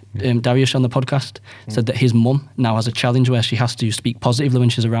different? Darius on the podcast said that his mum now has a challenge where she has to speak positively when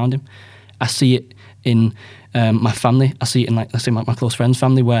she's around him. I see it in my family. I see it in, like, let's say, my close friend's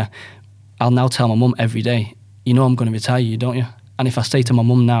family, where I'll now tell my mum every day, you know I'm going to retire you, don't you? And if I say to my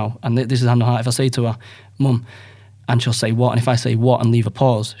mum now, and this is hand on heart, if I say to her, mum, and she'll say what, and if I say what and leave a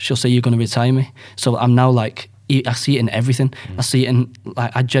pause, she'll say, you're going to retire me. So I'm now like, I see it in everything. I see it in,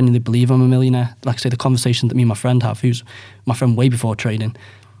 like, I genuinely believe I'm a millionaire. Like I say, the conversation that me and my friend have, who's my friend way before trading,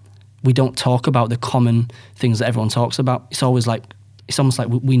 we don't talk about the common things that everyone talks about. It's always like, it's almost like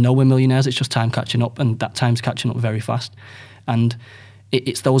we know we're millionaires, it's just time catching up, and that time's catching up very fast. And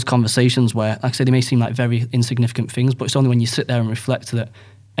it's those conversations where, like I say, they may seem like very insignificant things, but it's only when you sit there and reflect that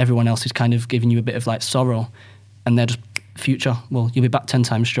everyone else is kind of giving you a bit of like sorrow, and they're just, future, well, you'll be back 10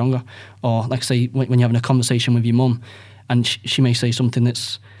 times stronger. Or like I say, when you're having a conversation with your mum, and she may say something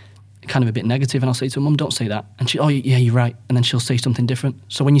that's kind of a bit negative, and I'll say to her, mum, don't say that. And she, oh yeah, you're right. And then she'll say something different.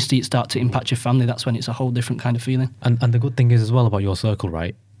 So when you see it start to impact your family, that's when it's a whole different kind of feeling. And the good thing is as well about your circle,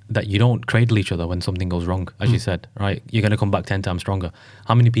 right, that you don't cradle each other when something goes wrong, as you said, right? You're going to come back 10 times stronger.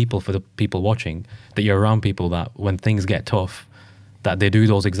 How many people, for the people watching, that you're around people that when things get tough, that they do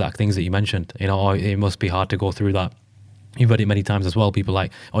those exact things that you mentioned? You know, oh, it must be hard to go through that. You've heard it many times as well. People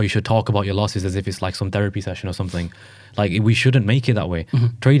like, oh, you should talk about your losses as if it's like some therapy session or something. Like, we shouldn't make it that way.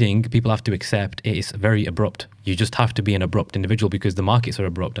 Trading, people have to accept it is very abrupt. You just have to be an abrupt individual because the markets are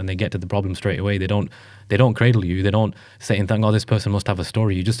abrupt and they get to the problem straight away. They don't cradle you. They don't say and think, oh, this person must have a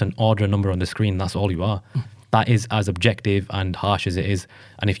story. You just order a number on the screen. That's all you are. That is as objective and harsh as it is.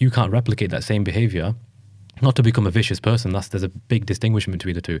 And if you can't replicate that same behavior, not to become a vicious person, there's a big distinguishment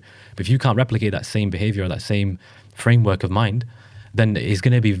between the two. But if you can't replicate that same behavior or that same framework of mind, then it's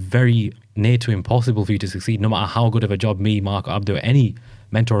going to be very near to impossible for you to succeed, no matter how good of a job me, Mark, or Abdo, any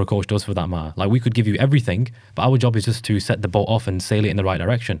mentor or coach does for that matter. Like, we could give you everything, but our job is just to set the boat off and sail it in the right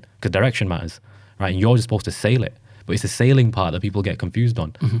direction, because direction matters, right? And you're just supposed to sail it. But it's the sailing part that people get confused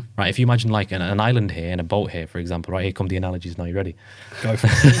on, right? If you imagine like an island here and a boat here, for example, right? Here come the analogies now. You ready? Go for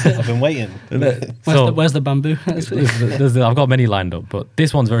it. I've been waiting. Where's the bamboo? I've got many lined up, but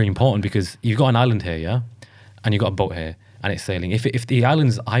this one's very important because you've got an island here, yeah? And you've got a boat here and it's sailing. If the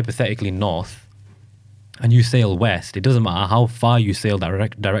island's hypothetically north and you sail west, it doesn't matter how far you sail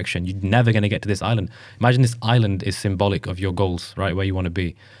that direction, you're never going to get to this island. Imagine this island is symbolic of your goals, right? Where you want to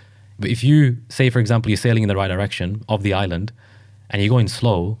be. But if you say, for example, you're sailing in the right direction of the island and you're going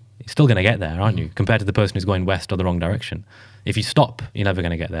slow, you're still going to get there, aren't you? Compared to the person who's going west or the wrong direction. If you stop, you're never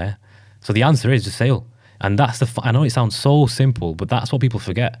going to get there. So the answer is just sail. And that's I know it sounds so simple, but that's what people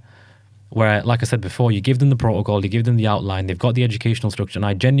forget. Where, like I said before, you give them the protocol, you give them the outline, they've got the educational structure. And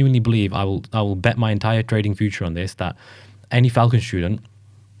I genuinely believe, I will bet my entire trading future on this, that any Falcon student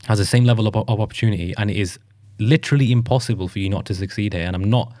has the same level of opportunity, and it is literally impossible for you not to succeed here.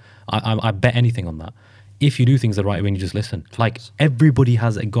 And I bet anything on that. If you do things the right way and you just listen. Like, everybody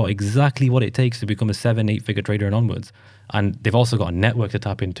has got exactly what it takes to become a 7-8 figure trader and onwards. And they've also got a network to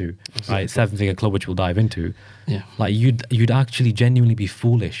tap into, right? 7-figure club, which we'll dive into. Yeah. Like, you'd actually genuinely be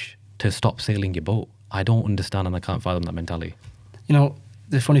foolish to stop sailing your boat. I don't understand and I can't fathom that mentality. You know,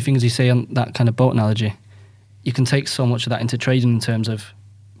 the funny thing is, you say on that kind of boat analogy, you can take so much of that into trading in terms of,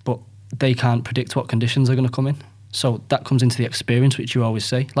 but they can't predict what conditions are going to come in. So that comes into the experience, which you always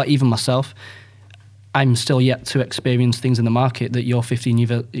say. Like, even myself, I'm still yet to experience things in the market that your 15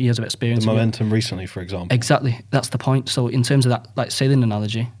 years of experience. The momentum recently, for example. Exactly. That's the point. So in terms of that, like, sailing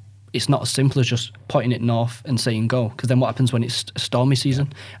analogy, it's not as simple as just pointing it north and saying go. Because then what happens when it's a stormy season?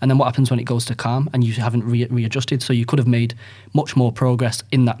 Yeah. And then what happens when it goes to calm and you haven't readjusted? So you could have made much more progress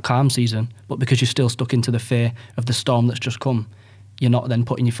in that calm season, but because you're still stuck into the fear of the storm that's just come, you're not then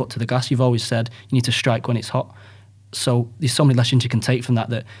putting your foot to the gas. You've always said you need to strike when it's hot. So there's so many lessons you can take from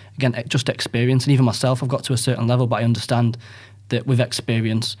that, again, just experience. And even myself, I've got to a certain level, but I understand that with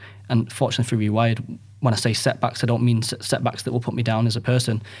experience, and fortunately for Rewired, when I say setbacks, I don't mean setbacks that will put me down as a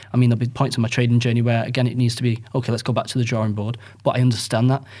person. I mean, there'll be points in my trading journey where, again, it needs to be, okay, let's go back to the drawing board. But I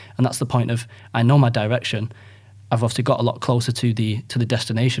understand that. And that's the point of, I know my direction. I've obviously got a lot closer to the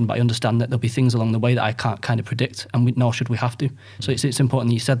destination, but I understand that there'll be things along the way that I can't kind of predict, and nor should we have to. So it's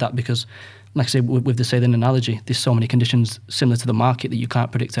important that you said that, because, like I say, with the sailing analogy, there's so many conditions similar to the market that you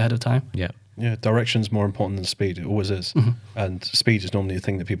can't predict ahead of time. Yeah, direction's more important than speed. It always is. And speed is normally the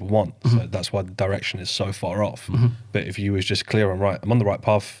thing that people want. So that's why the direction is so far off. But if you was just clear on, right, I'm on the right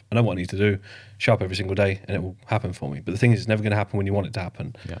path, I know what I need to do, show up every single day, and it will happen for me. But the thing is, it's never going to happen when you want it to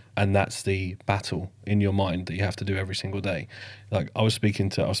happen. And that's the battle in your mind that you have to do every single day. Like, I've spoken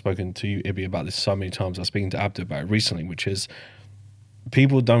to you, Ibby, about this so many times. I was speaking to Abdu about it recently, which is,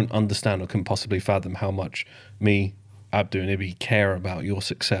 people don't understand or can possibly fathom how much me, Abdu and Ibby care about your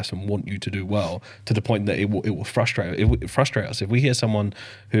success and want you to do well, to the point that it will frustrate us if we hear someone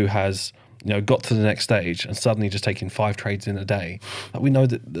who has, you know, got to the next stage and suddenly just taking 5 trades in a day. Like, we know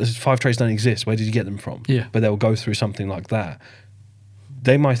that those 5 trades don't exist. Where did you get them from? But they'll go through something like that.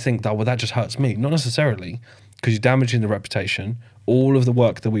 They might think that, well, that just hurts me. Not necessarily, because you're damaging the reputation. All of the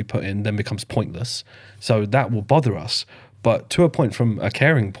work that we put in then becomes pointless. So that will bother us. But to a point, from a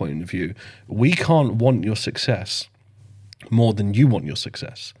caring point of view, we can't want your success more than you want your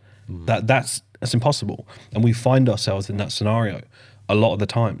success. That's impossible. And we find ourselves in that scenario a lot of the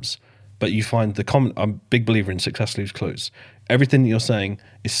times. But you find I'm a big believer in success leaves clues. Everything that you're saying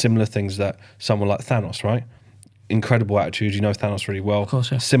is similar things that someone like Thanos, right? Incredible attitude. You know Thanos really well. Of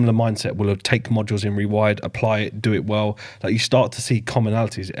course, yeah. Similar mindset. Will take modules in Rewired, apply it, do it well. Like, you start to see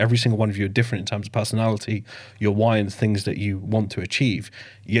commonalities. Every single one of you are different in terms of personality, your why, and things that you want to achieve.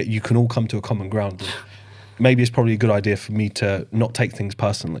 Yet you can all come to a common ground. Maybe it's probably a good idea for me to not take things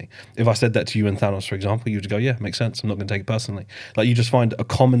personally. If I said that to you and Thanos, for example, you'd go, yeah, makes sense. I'm not going to take it personally. Like, you just find a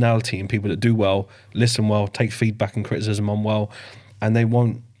commonality in people that do well, listen well, take feedback and criticism on well, and they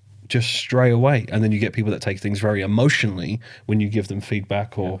won't just stray away. And then you get people that take things very emotionally when you give them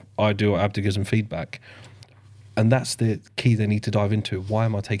feedback, or I do, or Abdu gives them feedback. And that's the key they need to dive into. Why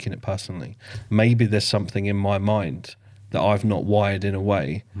am I taking it personally? Maybe there's something in my mind that I've not wired in a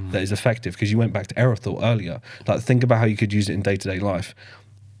way that is effective. Because you went back to error thought earlier. Like, think about how you could use it in day-to-day life.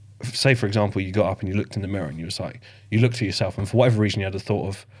 Say, for example, you got up and you looked in the mirror and you was like, you looked at yourself, and for whatever reason you had a thought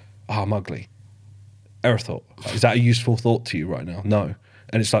of, oh, I'm ugly. Error thought. Like, is that a useful thought to you right now? No.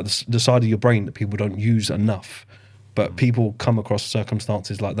 And it's like the side of your brain that people don't use enough. But people come across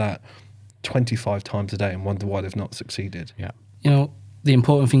circumstances like that 25 times a day and wonder why they've not succeeded. Yeah. You know, the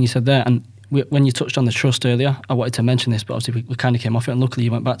important thing you said there, and when you touched on the trust earlier, I wanted to mention this, but obviously we kind of came off it, and luckily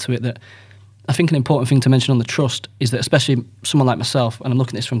you went back to it, that I think an important thing to mention on the trust is that, especially someone like myself, and I'm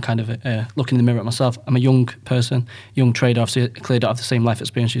looking at this from kind of looking in the mirror at myself, I'm a young person, young trader, obviously clearly don't have the same life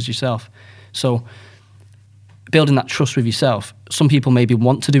experience as yourself. So building that trust with yourself, some people maybe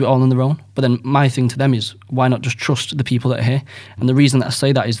want to do it all on their own, but then my thing to them is, why not just trust the people that are here? And the reason that I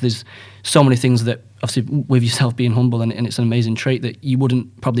say that is, there's so many things that, obviously with yourself being humble, and it's an amazing trait, that you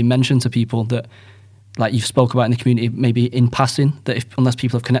wouldn't probably mention to people, that like you've spoke about in the community, maybe in passing, that unless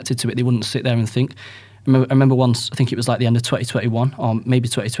people have connected to it, they wouldn't sit there and think. I remember once, I think it was like the end of 2021 or maybe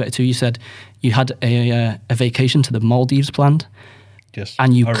 2022, you said you had a vacation to the Maldives planned. Yes,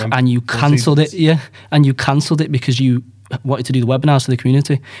 and you cancelled it, and you cancelled it because you wanted to do the webinars to the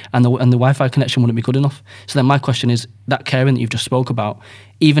community, and the Wi-Fi connection wouldn't be good enough. So then my question is, that caring that you've just spoke about,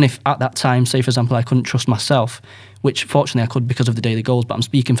 even if at that time, say for example, I couldn't trust myself, which fortunately I could because of the daily goals, but I'm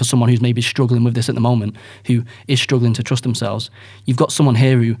speaking for someone who's maybe struggling with this at the moment, who is struggling to trust themselves. You've got someone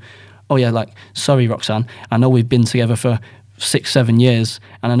here who, oh yeah, like, sorry Roxanne, I know we've been together for 6-7 years,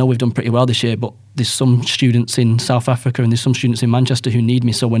 and I know we've done pretty well this year, but there's some students in South Africa and there's some students in Manchester who need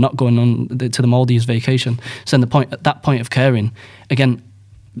me, so we're not going on to the Maldives vacation. So at that point of caring, again,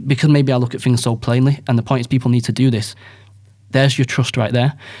 because maybe I look at things so plainly, and the point is people need to do this, there's your trust right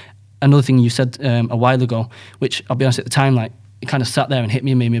there. Another thing you said a while ago, which I'll be honest, at the time, like, it kind of sat there and hit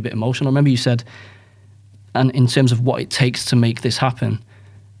me and made me a bit emotional. I remember you said, and in terms of what it takes to make this happen,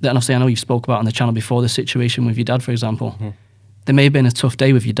 that, and obviously I know you've spoke about on the channel before, the situation with your dad, for example. There may have been a tough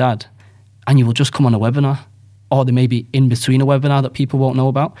day with your dad, and you will just come on a webinar, or there may be in between a webinar that people won't know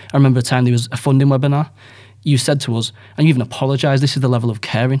about. I remember a time there was a funding webinar. You said to us, and you even apologised, this is the level of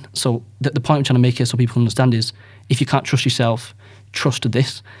caring. So the point I'm trying to make here so people can understand is, if you can't trust yourself, trust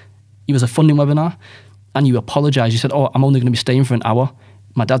this. It was a funding webinar, and you apologised. You said, oh, I'm only going to be staying for an hour.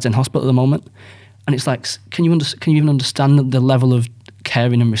 My dad's in hospital at the moment. And it's like, can you even understand the level of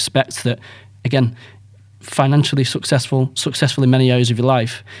caring and respect that, again, financially successful in many areas of your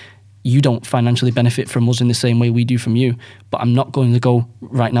life, you don't financially benefit from us in the same way we do from you. But I'm not going to go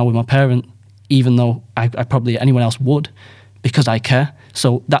right now with my parent, even though I probably anyone else would, because I care.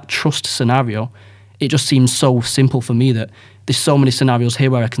 So that trust scenario, it just seems so simple for me that there's so many scenarios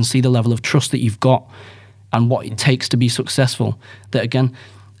here where I can see the level of trust that you've got and what it takes to be successful. That again,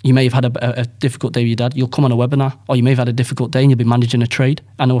 you may have had a difficult day with your dad. You'll come on a webinar, or you may have had a difficult day and you'll be managing a trade.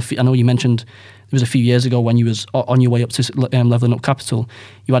 I know you mentioned it was a few years ago when you was on your way up to leveling up capital.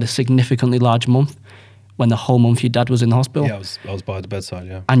 You had a significantly large month when the whole month your dad was in the hospital. Yeah, I was by the bedside.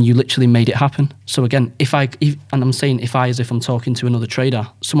 Yeah, and you literally made it happen. So again, if I'm saying as if I'm talking to another trader,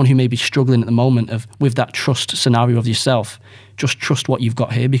 someone who may be struggling at the moment with that trust scenario of yourself, just trust what you've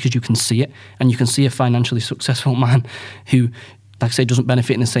got here because you can see it, and you can see a financially successful man who, like I say, doesn't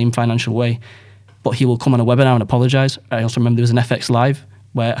benefit in the same financial way, but he will come on a webinar and apologise. I also remember there was an FX Live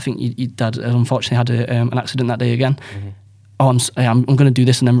where I think your dad unfortunately had an accident that day again. Mm-hmm. Oh, I'm going to do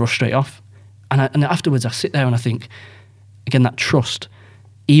this and then rush straight off. And afterwards I sit there and I think, again, that trust,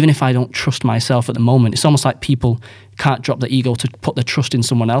 even if I don't trust myself at the moment, it's almost like people can't drop their ego to put their trust in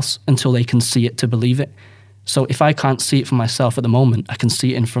someone else until they can see it to believe it. So if I can't see it for myself at the moment, I can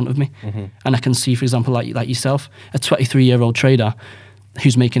see it in front of me. Mm-hmm. And I can see, for example, like yourself, a 23-year-old trader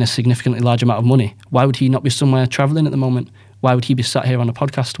who's making a significantly large amount of money. Why would he not be somewhere traveling at the moment? Why would he be sat here on a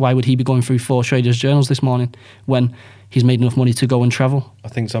podcast? Why would he be going through 4 traders' journals this morning when he's made enough money to go and travel? I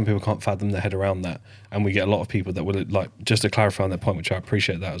think some people can't fathom their head around that. And we get a lot of people that will, like, just to clarify on that point, which I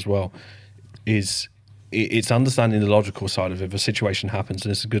appreciate that as well, is it's understanding the logical side of it. If a situation happens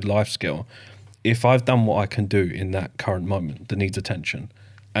and it's a good life skill, if I've done what I can do in that current moment that needs attention,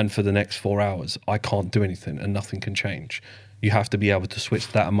 and for the next 4 hours, I can't do anything and nothing can change, you have to be able to switch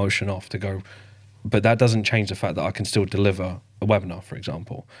that emotion off to go, but that doesn't change the fact that I can still deliver a webinar, for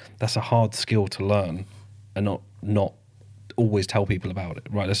example. That's a hard skill to learn and not always tell people about it,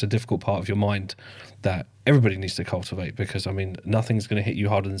 right? That's a difficult part of your mind that everybody needs to cultivate, because, I mean, nothing's going to hit you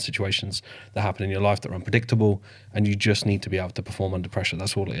harder than situations that happen in your life that are unpredictable, and you just need to be able to perform under pressure.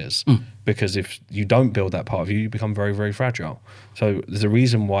 That's all it is. Because if you don't build that part of you, you become very, very fragile. So there's a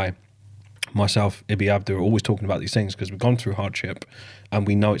reason why myself, Ibby, Abdu are always talking about these things, because we've gone through hardship and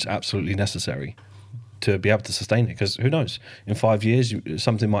we know it's absolutely necessary to be able to sustain it, because who knows, in 5 years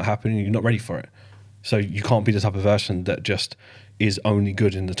something might happen and you're not ready for it. So you can't be the type of person that just is only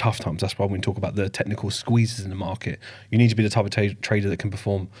good in the tough times. That's why when we talk about the technical squeezes in the market, you need to be the type of trader that can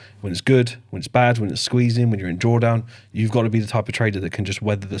perform when it's good, when it's bad, when it's squeezing, when you're in drawdown. You've got to be the type of trader that can just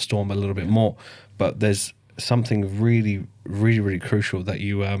weather the storm a little bit more. But there's something really, really, really crucial that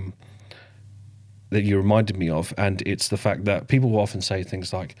you reminded me of, and it's the fact that people will often say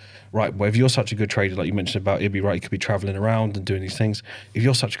things like, right, well, if you're such a good trader, like you mentioned about Ibby, right, you could be traveling around and doing these things. If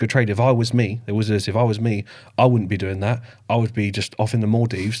you're such a good trader, if I was me, I wouldn't be doing that. I would be just off in the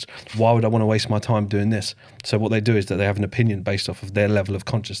Maldives. Why would I want to waste my time doing this? So what they do is that they have an opinion based off of their level of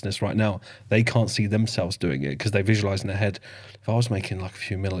consciousness right now. They can't see themselves doing it because they visualize in their head, if I was making like a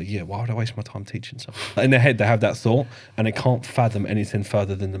few mil a year, why would I waste my time teaching something? In their head, they have that thought, and they can't fathom anything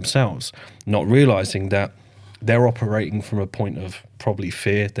further than themselves, not realizing that they're operating from a point of probably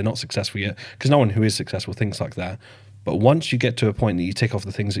fear. They're not successful yet, because no one who is successful thinks like that. But once you get to a point that you tick off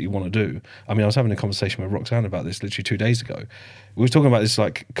the things that you want to do, I mean, I was having a conversation with Roxanne about this literally 2 days ago. We were talking about this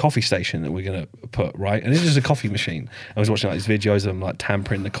like coffee station that we're going to put, right? And it's just a coffee machine. I was watching like these videos of them like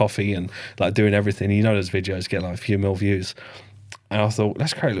tampering the coffee and like doing everything. You know, those videos get like a few mil views. And I thought,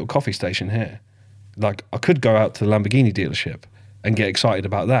 let's create a little coffee station here. Like, I could go out to the Lamborghini dealership and get excited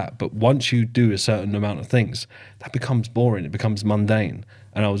about that. But once you do a certain amount of things, that becomes boring. It becomes mundane.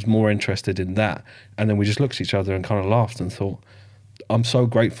 And I was more interested in that. And then we just looked at each other and kind of laughed and thought, I'm so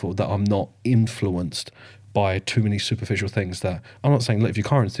grateful that I'm not influenced by too many superficial things. That I'm not saying, look, if you're a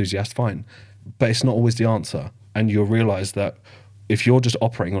car enthusiast, fine, but it's not always the answer. And you'll realize that if you're just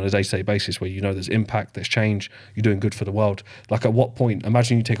operating on a day-to-day basis where you know there's impact, there's change, you're doing good for the world, like at what point,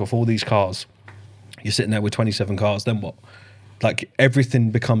 imagine you take off all these cars, you're sitting there with 27 cars, then what? Like everything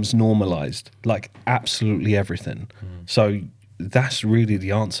becomes normalized, like absolutely everything. So that's really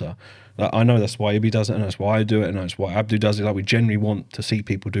the answer. Like, I know that's why Ibby does it, and that's why I do it, and that's why Abdu does it. Like, we generally want to see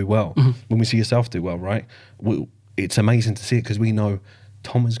people do well. When we see yourself do well, right? It's amazing to see it, because we know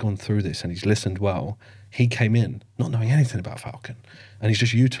Tom has gone through this and he's listened well. He came in not knowing anything about Falcon, and he's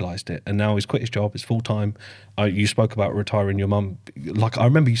just utilised it. And now he's quit his job, it's full time. You spoke about retiring your mum. Like, I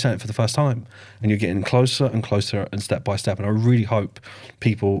remember you saying it for the first time, and you're getting closer and closer and step by step. And I really hope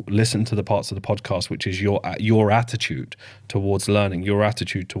people listen to the parts of the podcast, which is your attitude towards learning, your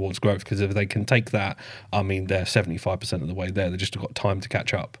attitude towards growth. Because if they can take that, I mean, they're 75% of the way there. They've just got time to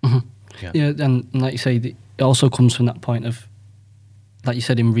catch up. Yeah, and like you say, it also comes from that point of, like you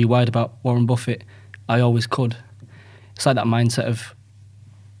said in Rewired about Warren Buffett, I always could. It's like that mindset of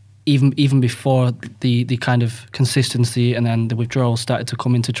even before the kind of consistency and then the withdrawal started to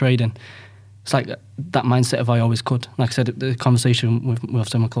come into trading, it's like that mindset of I always could. Like I said, the conversation with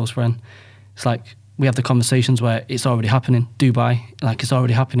my close friend, it's like we have the conversations where it's already happening. Dubai, like it's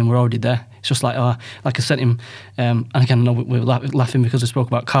already happening. We're already there. It's just like, like I sent him, and again, no, we were laughing because we spoke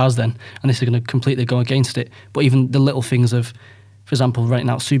about cars then, and this is going to completely go against it. But even the little things of, for example, renting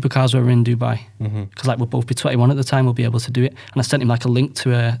out supercars when we're in Dubai, because like we'll both be 21 at the time, we'll be able to do it. And I sent him like a link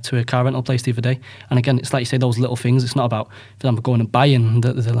to a car rental place the other day. And again, it's like you say, those little things. It's not about, for example, going and buying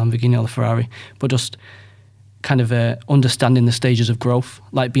the Lamborghini or the Ferrari, but just kind of understanding the stages of growth,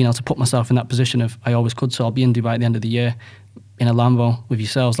 like being able to put myself in that position of I always could. So I'll be in Dubai at the end of the year in a Lambo with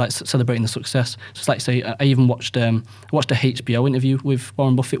yourselves, like celebrating the success. So it's like say, I even watched a HBO interview with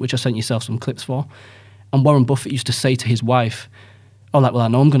Warren Buffett, which I sent yourself some clips for. And Warren Buffett used to say to his wife, "Oh, like, well, I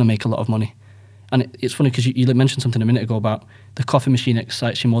know I'm going to make a lot of money." And it's funny because you mentioned something a minute ago about the coffee machine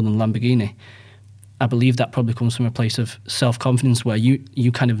excites you more than Lamborghini. I believe that probably comes from a place of self-confidence where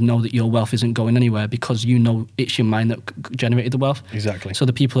you kind of know that your wealth isn't going anywhere because you know it's your mind that generated the wealth. Exactly. So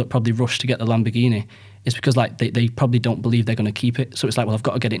the people that probably rush to get the Lamborghini, it's because like they probably don't believe they're going to keep it. So it's like, well, I've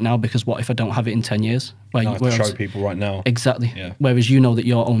got to get it now because what if I don't have it in 10 years? I have to show people right now. Exactly. Yeah. Whereas you know that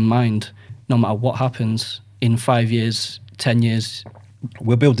your own mind, no matter what happens in 5 years, 10 years,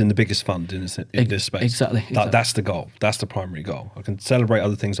 we're building the biggest fund in this space. Exactly. That's the goal. That's the primary goal. I can celebrate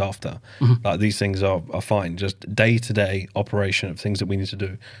other things after. Like these things are fine. Just day-to-day operation of things that we need to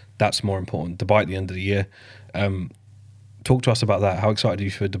do. That's more important. Dubai at the end of the year. Talk to us about that. How excited are you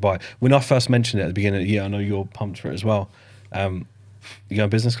for Dubai? When I first mentioned it at the beginning of the year, I know you're pumped for it as well. You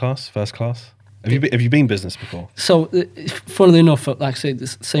going business class, first class? Have you been business before? So, funnily enough, like I say, the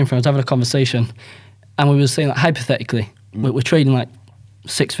same friend, I was having a conversation, and we were saying like hypothetically, we're trading like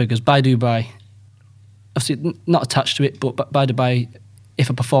 6 figures by Dubai. Obviously, not attached to it, but by Dubai,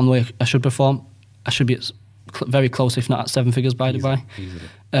 if I perform the way I should perform, I should be at very close, if not at 7 figures by Dubai. Easily.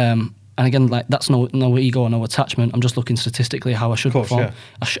 And again, like that's no ego or no attachment. I'm just looking statistically how I should perform. Yeah.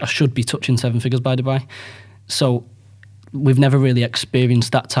 I should be touching 7 figures by Dubai. So we've never really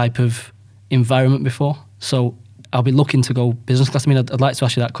experienced that type of environment before. So I'll be looking to go business class. I mean, I'd like to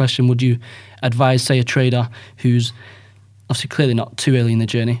ask you that question. Would you advise, say, a trader who's obviously clearly not too early in the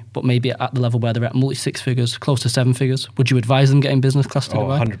journey, but maybe at the level where they're at multi-6 figures, close to 7 figures, would you advise them getting business class to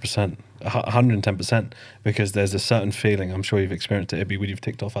Dubai? 100%, 110%, because there's a certain feeling, I'm sure you've experienced it, Ibby, when you've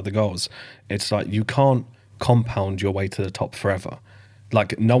ticked off other goals. It's like you can't compound your way to the top forever.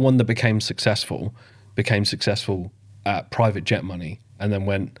 Like no one that became successful at private jet money and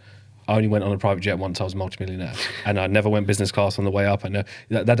then I only went on a private jet once I was a multimillionaire and I never went business class on the way up. I know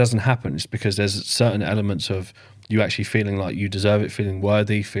that doesn't happen. It's because there's certain elements of you actually feeling like you deserve it, feeling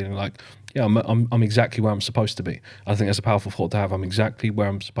worthy, feeling like, yeah, I'm exactly where I'm supposed to be. I think that's a powerful thought to have. I'm exactly where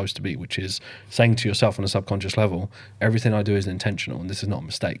I'm supposed to be, which is saying to yourself on a subconscious level, everything I do is intentional and this is not a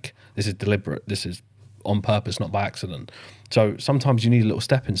mistake. This is deliberate. This is on purpose, not by accident. So sometimes you need a little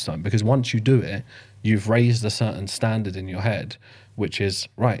stepping stone because once you do it, you've raised a certain standard in your head, which is,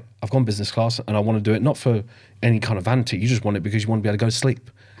 right, I've gone business class and I want to do it not for any kind of vanity. You just want it because you want to be able to go to sleep.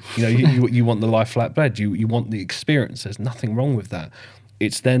 You know, you want the lie flat bed. You want the experience. There's nothing wrong with that.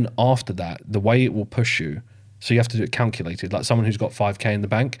 It's then after that, the way it will push you. So you have to do it calculated. Like someone who's got 5K in the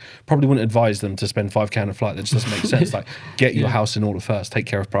bank probably wouldn't advise them to spend 5K on a flight. That just doesn't make sense. Like get your house in order first, take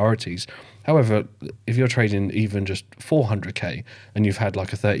care of priorities. However, if you're trading even just 400K and you've had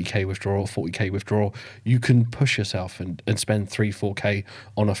like a 30K withdrawal, 40K withdrawal, you can push yourself and spend 3-4K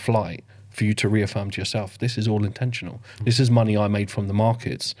on a flight for you to reaffirm to yourself, this is all intentional. This is money I made from the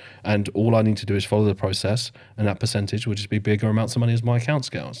markets and all I need to do is follow the process and that percentage will just be bigger amounts of money as my account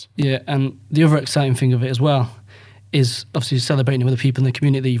scales. Yeah, and the other exciting thing of it as well is obviously celebrating with the people in the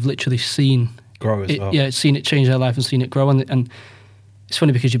community that you've literally seen grow as well. Yeah, seen it change their life and seen it grow. And it's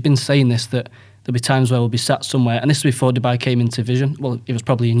funny because you've been saying this, that there'll be times where we'll be sat somewhere, and this is before Dubai came into vision. Well, it was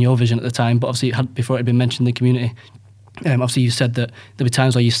probably in your vision at the time, but obviously before it had been mentioned in the community. Obviously, you said that there'll be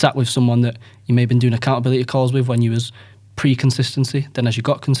times where you sat with someone that you may have been doing accountability calls with when you was pre-consistency, then as you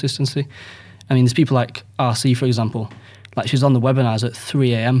got consistency. I mean, there's people like RC, for example. Like, she's on the webinars at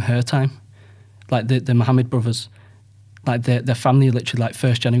 3 a.m. her time. Like, the Mohammed brothers, like, their family are literally, like,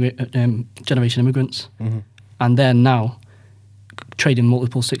 first-generation immigrants. Mm-hmm. And they're now trading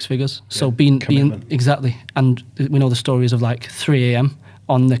multiple 6 figures. So being exactly. And we know the stories of, like, 3 a.m.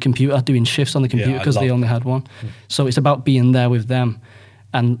 on the computer, doing shifts on the computer because they only had one. Mm. So it's about being there with them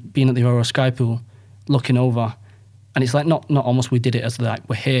and being at the Aurora Sky Pool, looking over. And it's like not almost we did it as like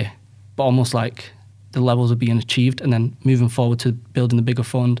we're here. but almost like the levels are being achieved, and then moving forward to building the bigger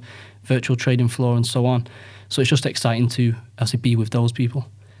fund, virtual trading floor, and so on. So it's just exciting to actually be with those people.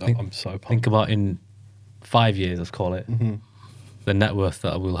 I'm so pumped. Think about in 5 years, let's call it, the net worth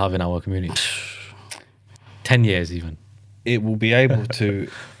that we'll have in our community. 10 years even. It will be able to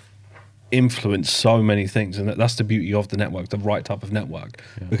influence so many things, and that's the beauty of the network, the right type of network,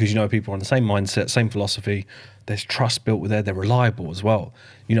 because you know people are on the same mindset, same philosophy. There's trust built with there. They're reliable as well.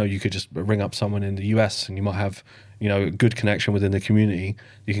 You know, you could just ring up someone in the US and you might have, you know, a good connection within the community.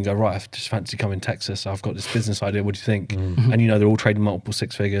 You can go, right, I just fancy coming to Texas. I've got this business idea. What do you think? And you know, they're all trading multiple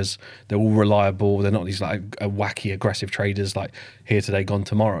six figures. They're all reliable. They're not these like wacky, aggressive traders like here today, gone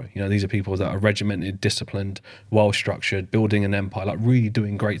tomorrow. You know, these are people that are regimented, disciplined, well structured, building an empire, like really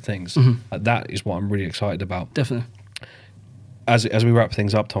doing great things. Like, that is what I'm really excited about. Definitely. As we wrap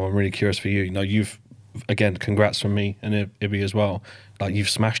things up, Tom, I'm really curious for you. You know, you've, again, congrats from me and Ibby as well. Like, you've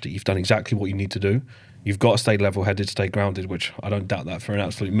smashed it. You've done exactly what you need to do. You've got to stay level-headed, stay grounded, which I don't doubt that for an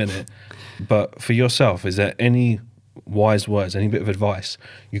absolute minute. But for yourself, is there any wise words, any bit of advice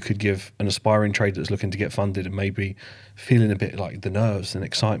you could give an aspiring trader that's looking to get funded and maybe feeling a bit like the nerves and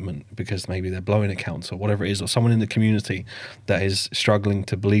excitement because maybe they're blowing accounts or whatever it is, or someone in the community that is struggling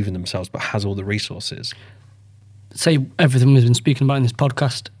to believe in themselves but has all the resources? Say everything we've been speaking about in this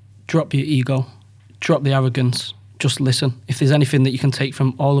podcast. Drop your ego. Drop the arrogance. Just listen. If there's anything that you can take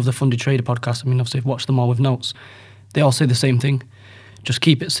from all of the Funded Trader podcasts, I mean, obviously I've watched them all with notes. They all say the same thing. Just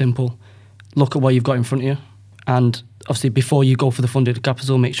keep it simple. Look at what you've got in front of you. And obviously before you go for the funded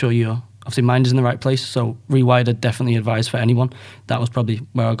capital, make sure your obviously mind is in the right place. So Rewired, I'd definitely advise for anyone. That was probably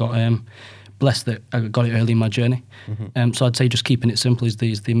where I got blessed that I got it early in my journey. So I'd say just keeping it simple is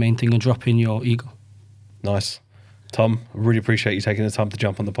the main thing, and dropping your ego. Nice. Tom, I really appreciate you taking the time to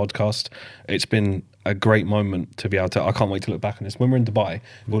jump on the podcast. It's been a great moment to be able to, I can't wait to look back on this. When we're in Dubai,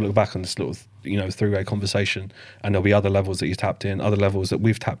 we'll look back on this little, you know, three-way conversation, and there'll be other levels that you tapped in, other levels that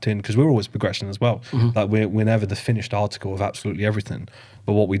we've tapped in, because we're always progressing as well. Like, we're never the finished article of absolutely everything.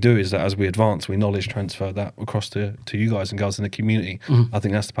 But what we do is that as we advance, we knowledge transfer that across to you guys and girls in the community. I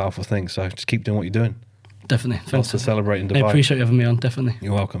think that's the powerful thing. So just keep doing what you're doing. Definitely. Thanks for celebrating Dubai. I appreciate you having me on, definitely.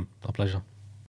 You're welcome. Our pleasure.